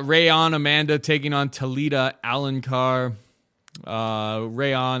finally, we got Rayon Amanda taking on Talita Alencar.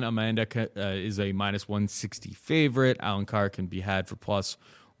 Rayon Amanda is a minus 160 favorite. Alencar can be had for plus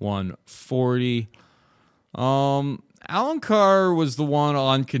 140. Alencar was the one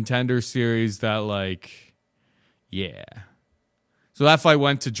on Contender Series that, So that fight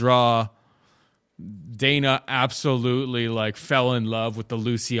went to draw. Dana absolutely, fell in love with the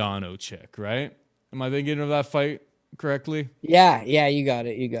Luciano chick, right? Am I thinking of that fight correctly? Yeah, you got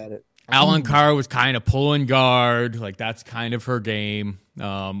it. Alencar was kind of pulling guard. That's kind of her game.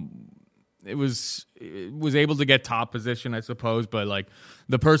 It was able to get top position, I suppose, but,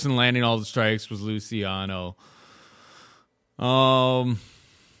 the person landing all the strikes was Luciano.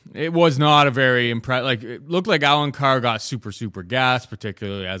 It was not a very it looked like Alencar got super, super gassed,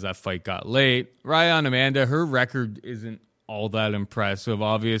 particularly as that fight got late. Rayon Amanda, her record isn't all that impressive.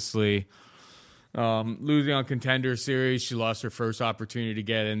 Obviously, losing on Contender Series, she lost her first opportunity to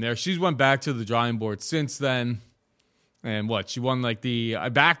get in there. She's went back to the drawing board since then. And she won I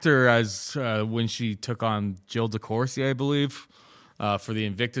backed her as when she took on Jill DeCourcy, I believe, for the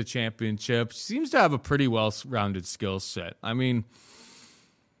Invicta Championship. She seems to have a pretty well-rounded skill set. I mean,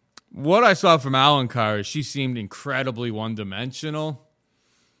 what I saw from Alencar is she seemed incredibly one-dimensional.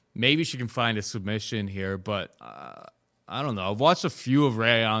 Maybe she can find a submission here, but I don't know. I've watched a few of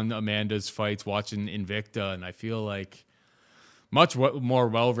Rayon Amanda's fights watching Invicta, and I feel like much more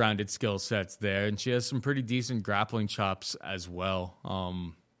well-rounded skill sets there, and she has some pretty decent grappling chops as well.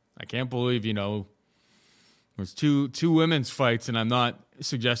 I can't believe, there's two women's fights, and I'm not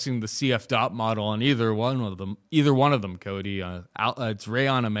suggesting the CF dot model on either one of them, Cody. It's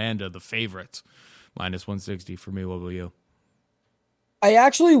Rayon Amanda, the favorite, minus 160 for me. What about you? I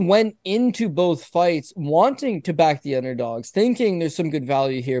actually went into both fights wanting to back the underdogs, thinking there's some good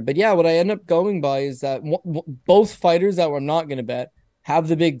value here. But yeah, what I end up going by is that both fighters that I'm not going to bet have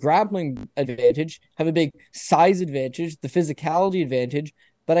the big grappling advantage, have a big size advantage, the physicality advantage.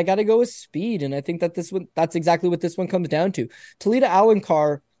 But I got to go with speed, and I think that that's exactly what this one comes down to. Talita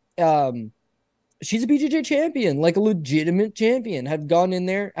Alencar, she's a BJJ champion, a legitimate champion, had gone in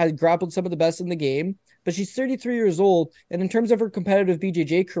there, had grappled some of the best in the game. But she's 33 years old, and in terms of her competitive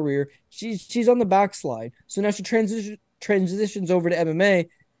BJJ career, she's on the backslide. So now she transitions over to MMA,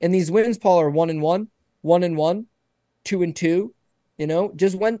 and these wins, Paul, are 1-1, 1-1, 2-2.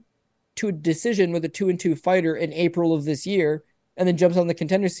 Just went to a decision with a 2-2 fighter in April of this year, and then jumps on the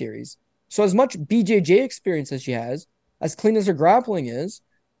Contender Series. So as much BJJ experience as she has, as clean as her grappling is,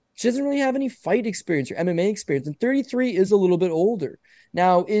 she doesn't really have any fight experience or MMA experience, and 33 is a little bit older.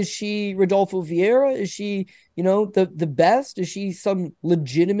 Now, is she Rodolfo Vieira? Is she, the best? Is she some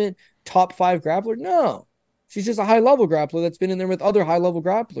legitimate top 5 grappler? No. She's just a high-level grappler that's been in there with other high-level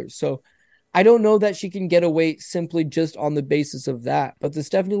grapplers. So I don't know that she can get away simply just on the basis of that. But the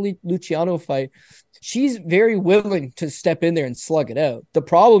Stephanie Luciano fight, she's very willing to step in there and slug it out. The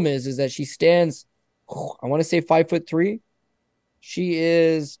problem is that she stands, I want to say 5'3". She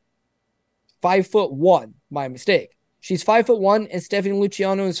is 5'1", my mistake. She's 5'1", and Stephanie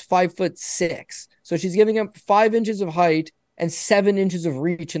Luciano is 5'6". So she's giving up 5 inches of height and 7 inches of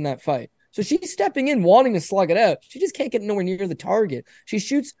reach in that fight. So she's stepping in, wanting to slug it out. She just can't get nowhere near the target. She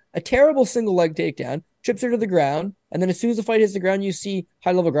shoots a terrible single leg takedown, trips her to the ground, and then as soon as the fight hits the ground, you see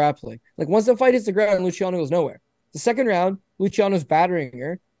high-level grappling. Once the fight hits the ground, Luciano goes nowhere. The second round, Luciano's battering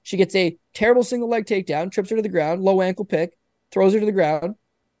her. She gets a terrible single leg takedown, trips her to the ground, low ankle pick, throws her to the ground.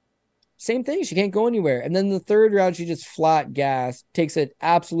 Same thing. She can't go anywhere. And then the third round, she just flat gas, takes an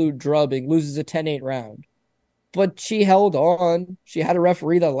absolute drubbing, loses a 10-8 round. But she held on. She had a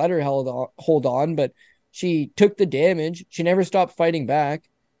referee that let her hold on, but she took the damage. She never stopped fighting back.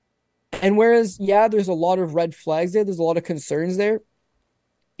 And whereas, there's a lot of red flags there, there's a lot of concerns there.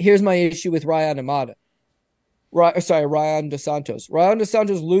 Here's my issue with Rayon Amada. Rayon Dos Santos. Rayon Dos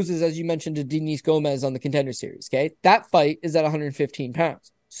Santos loses, as you mentioned, to Denise Gomez on the Contender Series, okay? That fight is at 115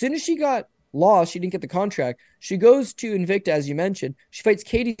 pounds. As soon as she got lost, she didn't get the contract. She goes to Invicta, as you mentioned. She fights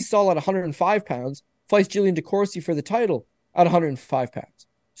Katie Saul at 105 pounds, fights Jillian DeCourcy for the title at 105 pounds.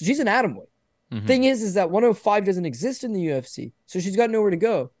 So she's an atomweight. Mm-hmm. Thing is that 105 doesn't exist in the UFC, so she's got nowhere to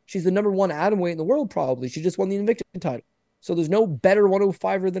go. She's the number 1 atomweight in the world, probably. She just won the Invicta title. So there's no better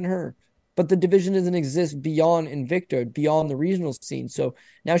 105er than her. But the division doesn't exist beyond Invicta, beyond the regional scene. So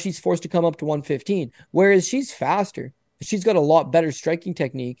now she's forced to come up to 115, whereas she's faster. She's got a lot better striking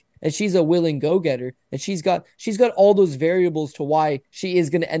technique, and she's a willing go-getter, and she's got all those variables to why she is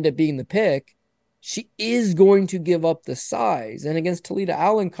going to end up being the pick. She is going to give up the size. And against Talita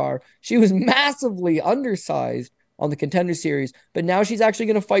Alankar, she was massively undersized on the Contender Series, but now she's actually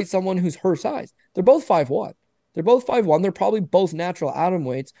going to fight someone who's her size. They're both 5'1". They're both 5'1". They're probably both natural atom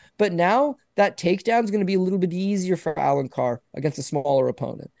weights, but now that takedown is going to be a little bit easier for Alankar against a smaller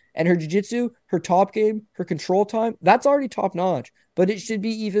opponent. And her jiu-jitsu, her top game, her control time, that's already top notch, but it should be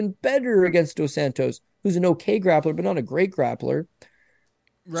even better against Dos Santos, who's an okay grappler, but not a great grappler.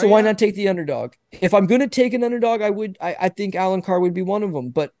 Right. So why not take the underdog? If I'm going to take an underdog, I think Alankar would be one of them.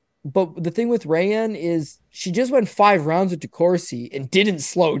 But the thing with Rayan is she just went 5 rounds with DeCourcy and didn't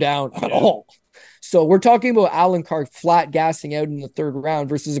slow down at all. So we're talking about Alankar flat gassing out in the 3rd round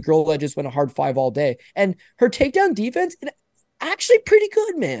versus a girl that just went a hard 5 all day. And her takedown defense, actually pretty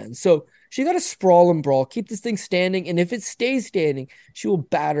good, man. So she got to sprawl and brawl, keep this thing standing. And if it stays standing, she will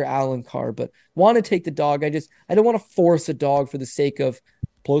batter Alankar. But want to take the dog. I don't want to force a dog for the sake of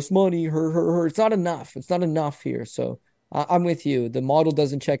plus money, her. It's not enough. It's not enough here. So I'm with you. The model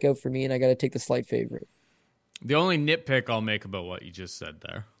doesn't check out for me, and I got to take the slight favorite. The only nitpick I'll make about what you just said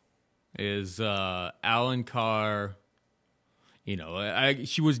there is Alankar. You know,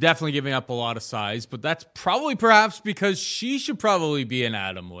 she was definitely giving up a lot of size, but that's probably perhaps because she should probably be an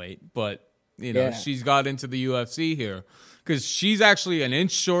atom weight. But, you know, she's got into the UFC here because she's actually an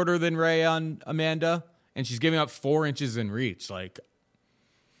inch shorter than Rayan Amanda, and she's giving up 4 inches in reach. Like,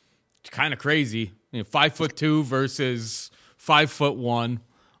 it's kind of crazy. You know, 5'2" versus 5'1".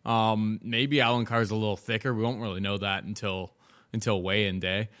 Maybe Alankar's a little thicker. We won't really know that until weigh-in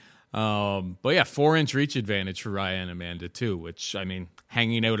day. But yeah, 4-inch reach advantage for Ryan Amanda too, which, I mean,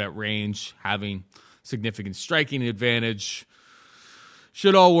 hanging out at range, having significant striking advantage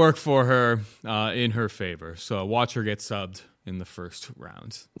should all work for her in her favor. So watch her get subbed in the 1st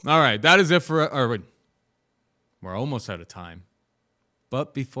round. All right, that is it for we're almost out of time.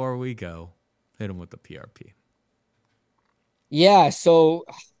 But before we go, hit them with the PRP. Yeah, so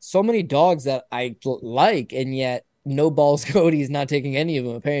many dogs that I like, and yet no balls Cody is not taking any of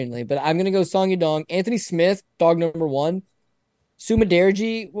them, apparently. But I'm going to go Song Yadong. Anthony Smith, dog number 1. Suma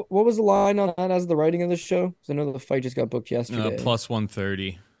Derji, what was the line on that as the writing of the show? Because I know the fight just got booked yesterday. Plus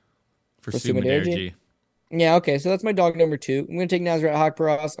 130 for Suma Derji. Yeah, okay, so that's my dog number 2. I'm going to take Nasrat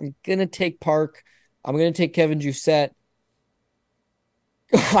Hakparas. I'm going to take Park. I'm going to take Kevin Jousset.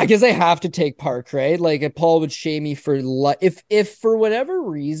 I guess I have to take Park, right? Like, Paul would shame me for if for whatever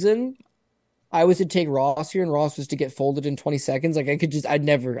reason I was to take Ross here and Ross was to get folded in 20 seconds, like I'd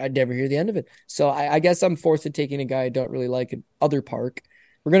never hear the end of it. So I guess I'm forced to taking a guy I don't really like at other Park.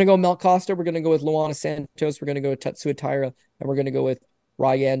 We're gonna go Mel Costa. We're gonna go with Luana Santos. We're gonna go with Tatsuya Taira, and we're gonna go with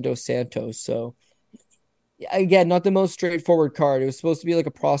Ryan Dos Santos. So again, not the most straightforward card. It was supposed to be like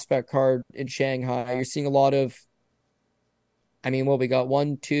a prospect card in Shanghai. You're seeing a lot of. I mean, what we got?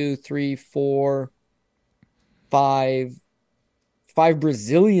 1, 2, 3, 4, 5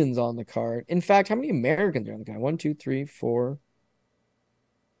 Brazilians on the card. In fact, how many Americans are on the card? 1, 2, 3, 4,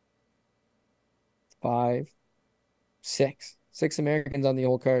 5, 6. 6 Americans on the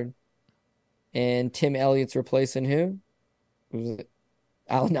whole card. And Tim Elliott's replacing who? Was it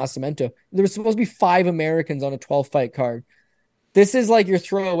Alan Nascimento? There was supposed to be 5 Americans on a 12-fight card. This is like your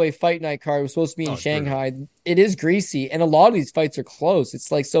throwaway fight night card. It was supposed to be in Shanghai. Brutal. It is greasy, and a lot of these fights are close. It's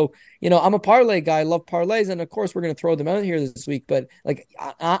like, so, you know, I'm a parlay guy. I love parlays, and of course we're going to throw them out here this week. But, like,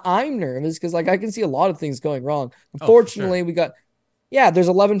 I'm nervous because, like, I can see a lot of things going wrong. Unfortunately, we got, there's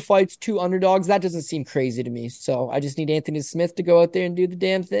 11 fights, 2 underdogs. That doesn't seem crazy to me. So I just need Anthony Smith to go out there and do the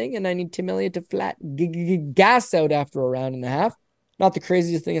damn thing, and I need Tim Elliott to flat gas out after a round and a half. Not the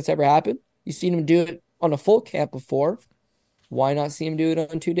craziest thing that's ever happened. You've seen him do it on a full camp before. Why not see him do it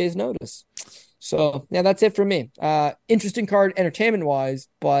on 2 days' notice? So, yeah, that's it for me. Interesting card entertainment-wise,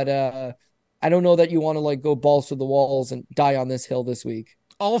 but I don't know that you want to, like, go balls to the walls and die on this hill this week.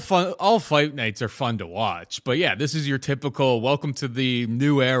 All fight nights are fun to watch. But, yeah, this is your typical welcome to the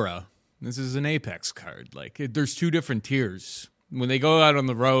new era. This is an Apex card. Like, there's 2 different tiers. When they go out on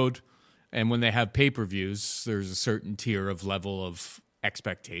the road and when they have pay-per-views, there's a certain tier of level of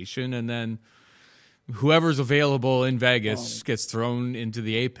expectation, and then whoever's available in Vegas gets thrown into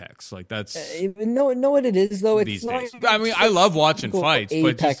the Apex. Like, that's know what it is though. These days, I mean, I love watching fights, Apex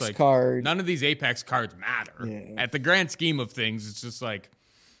but just like card. None of these Apex cards matter at the grand scheme of things. It's just like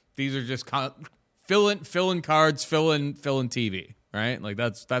these are just filling cards, filling TV, right? Like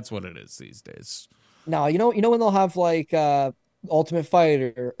that's what it is these days. No, you know when they'll have like Ultimate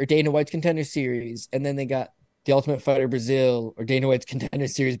Fighter or Dana White's Contender Series, and then they got the Ultimate Fighter Brazil or Dana White's Contender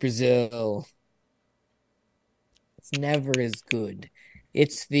Series Brazil. It's never as good.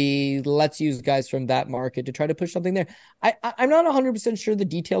 It's the let's use guys from that market to try to push something there. I'm not 100% sure the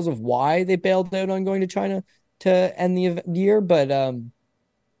details of why they bailed out on going to China to end the year, but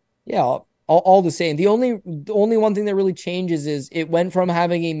yeah, all the same. The only one thing that really changes is it went from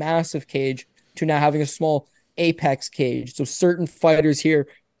having a massive cage to now having a small apex cage. So certain fighters here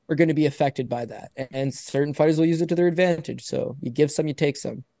are going to be affected by that, and certain fighters will use it to their advantage. So you give some, you take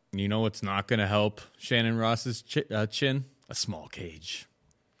some. You know what's not going to help Shannon Ross's chin? A small cage.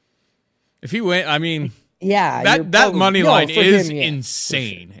 If he went, I mean, yeah, that money line is him, yeah,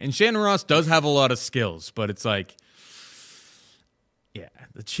 insane. Sure. And Shannon Ross does have a lot of skills, but it's like, yeah,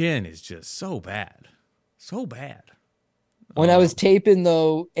 the chin is just so bad. So bad. When I was taping,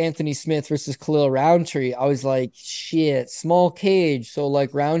 though, Anthony Smith versus Khalil Roundtree, I was like, shit, small cage. So,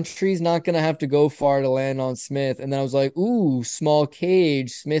 like, Roundtree's not going to have to go far to land on Smith. And then I was like, ooh, small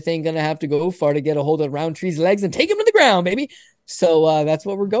cage. Smith ain't going to have to go far to get a hold of Roundtree's legs and take him to the ground, baby. So that's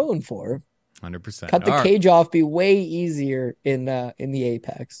what we're going for. 100%. Cut the cage off, be way easier in the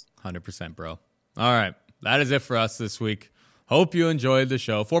Apex. 100%, bro. All right. That is it for us this week. Hope you enjoyed the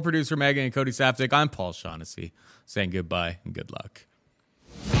show. For producer Megan and Cody Saftik, I'm Paul Shaughnessy, saying goodbye and good luck.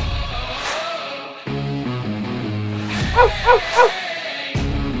 Ow, ow, ow.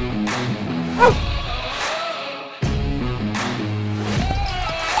 Ow.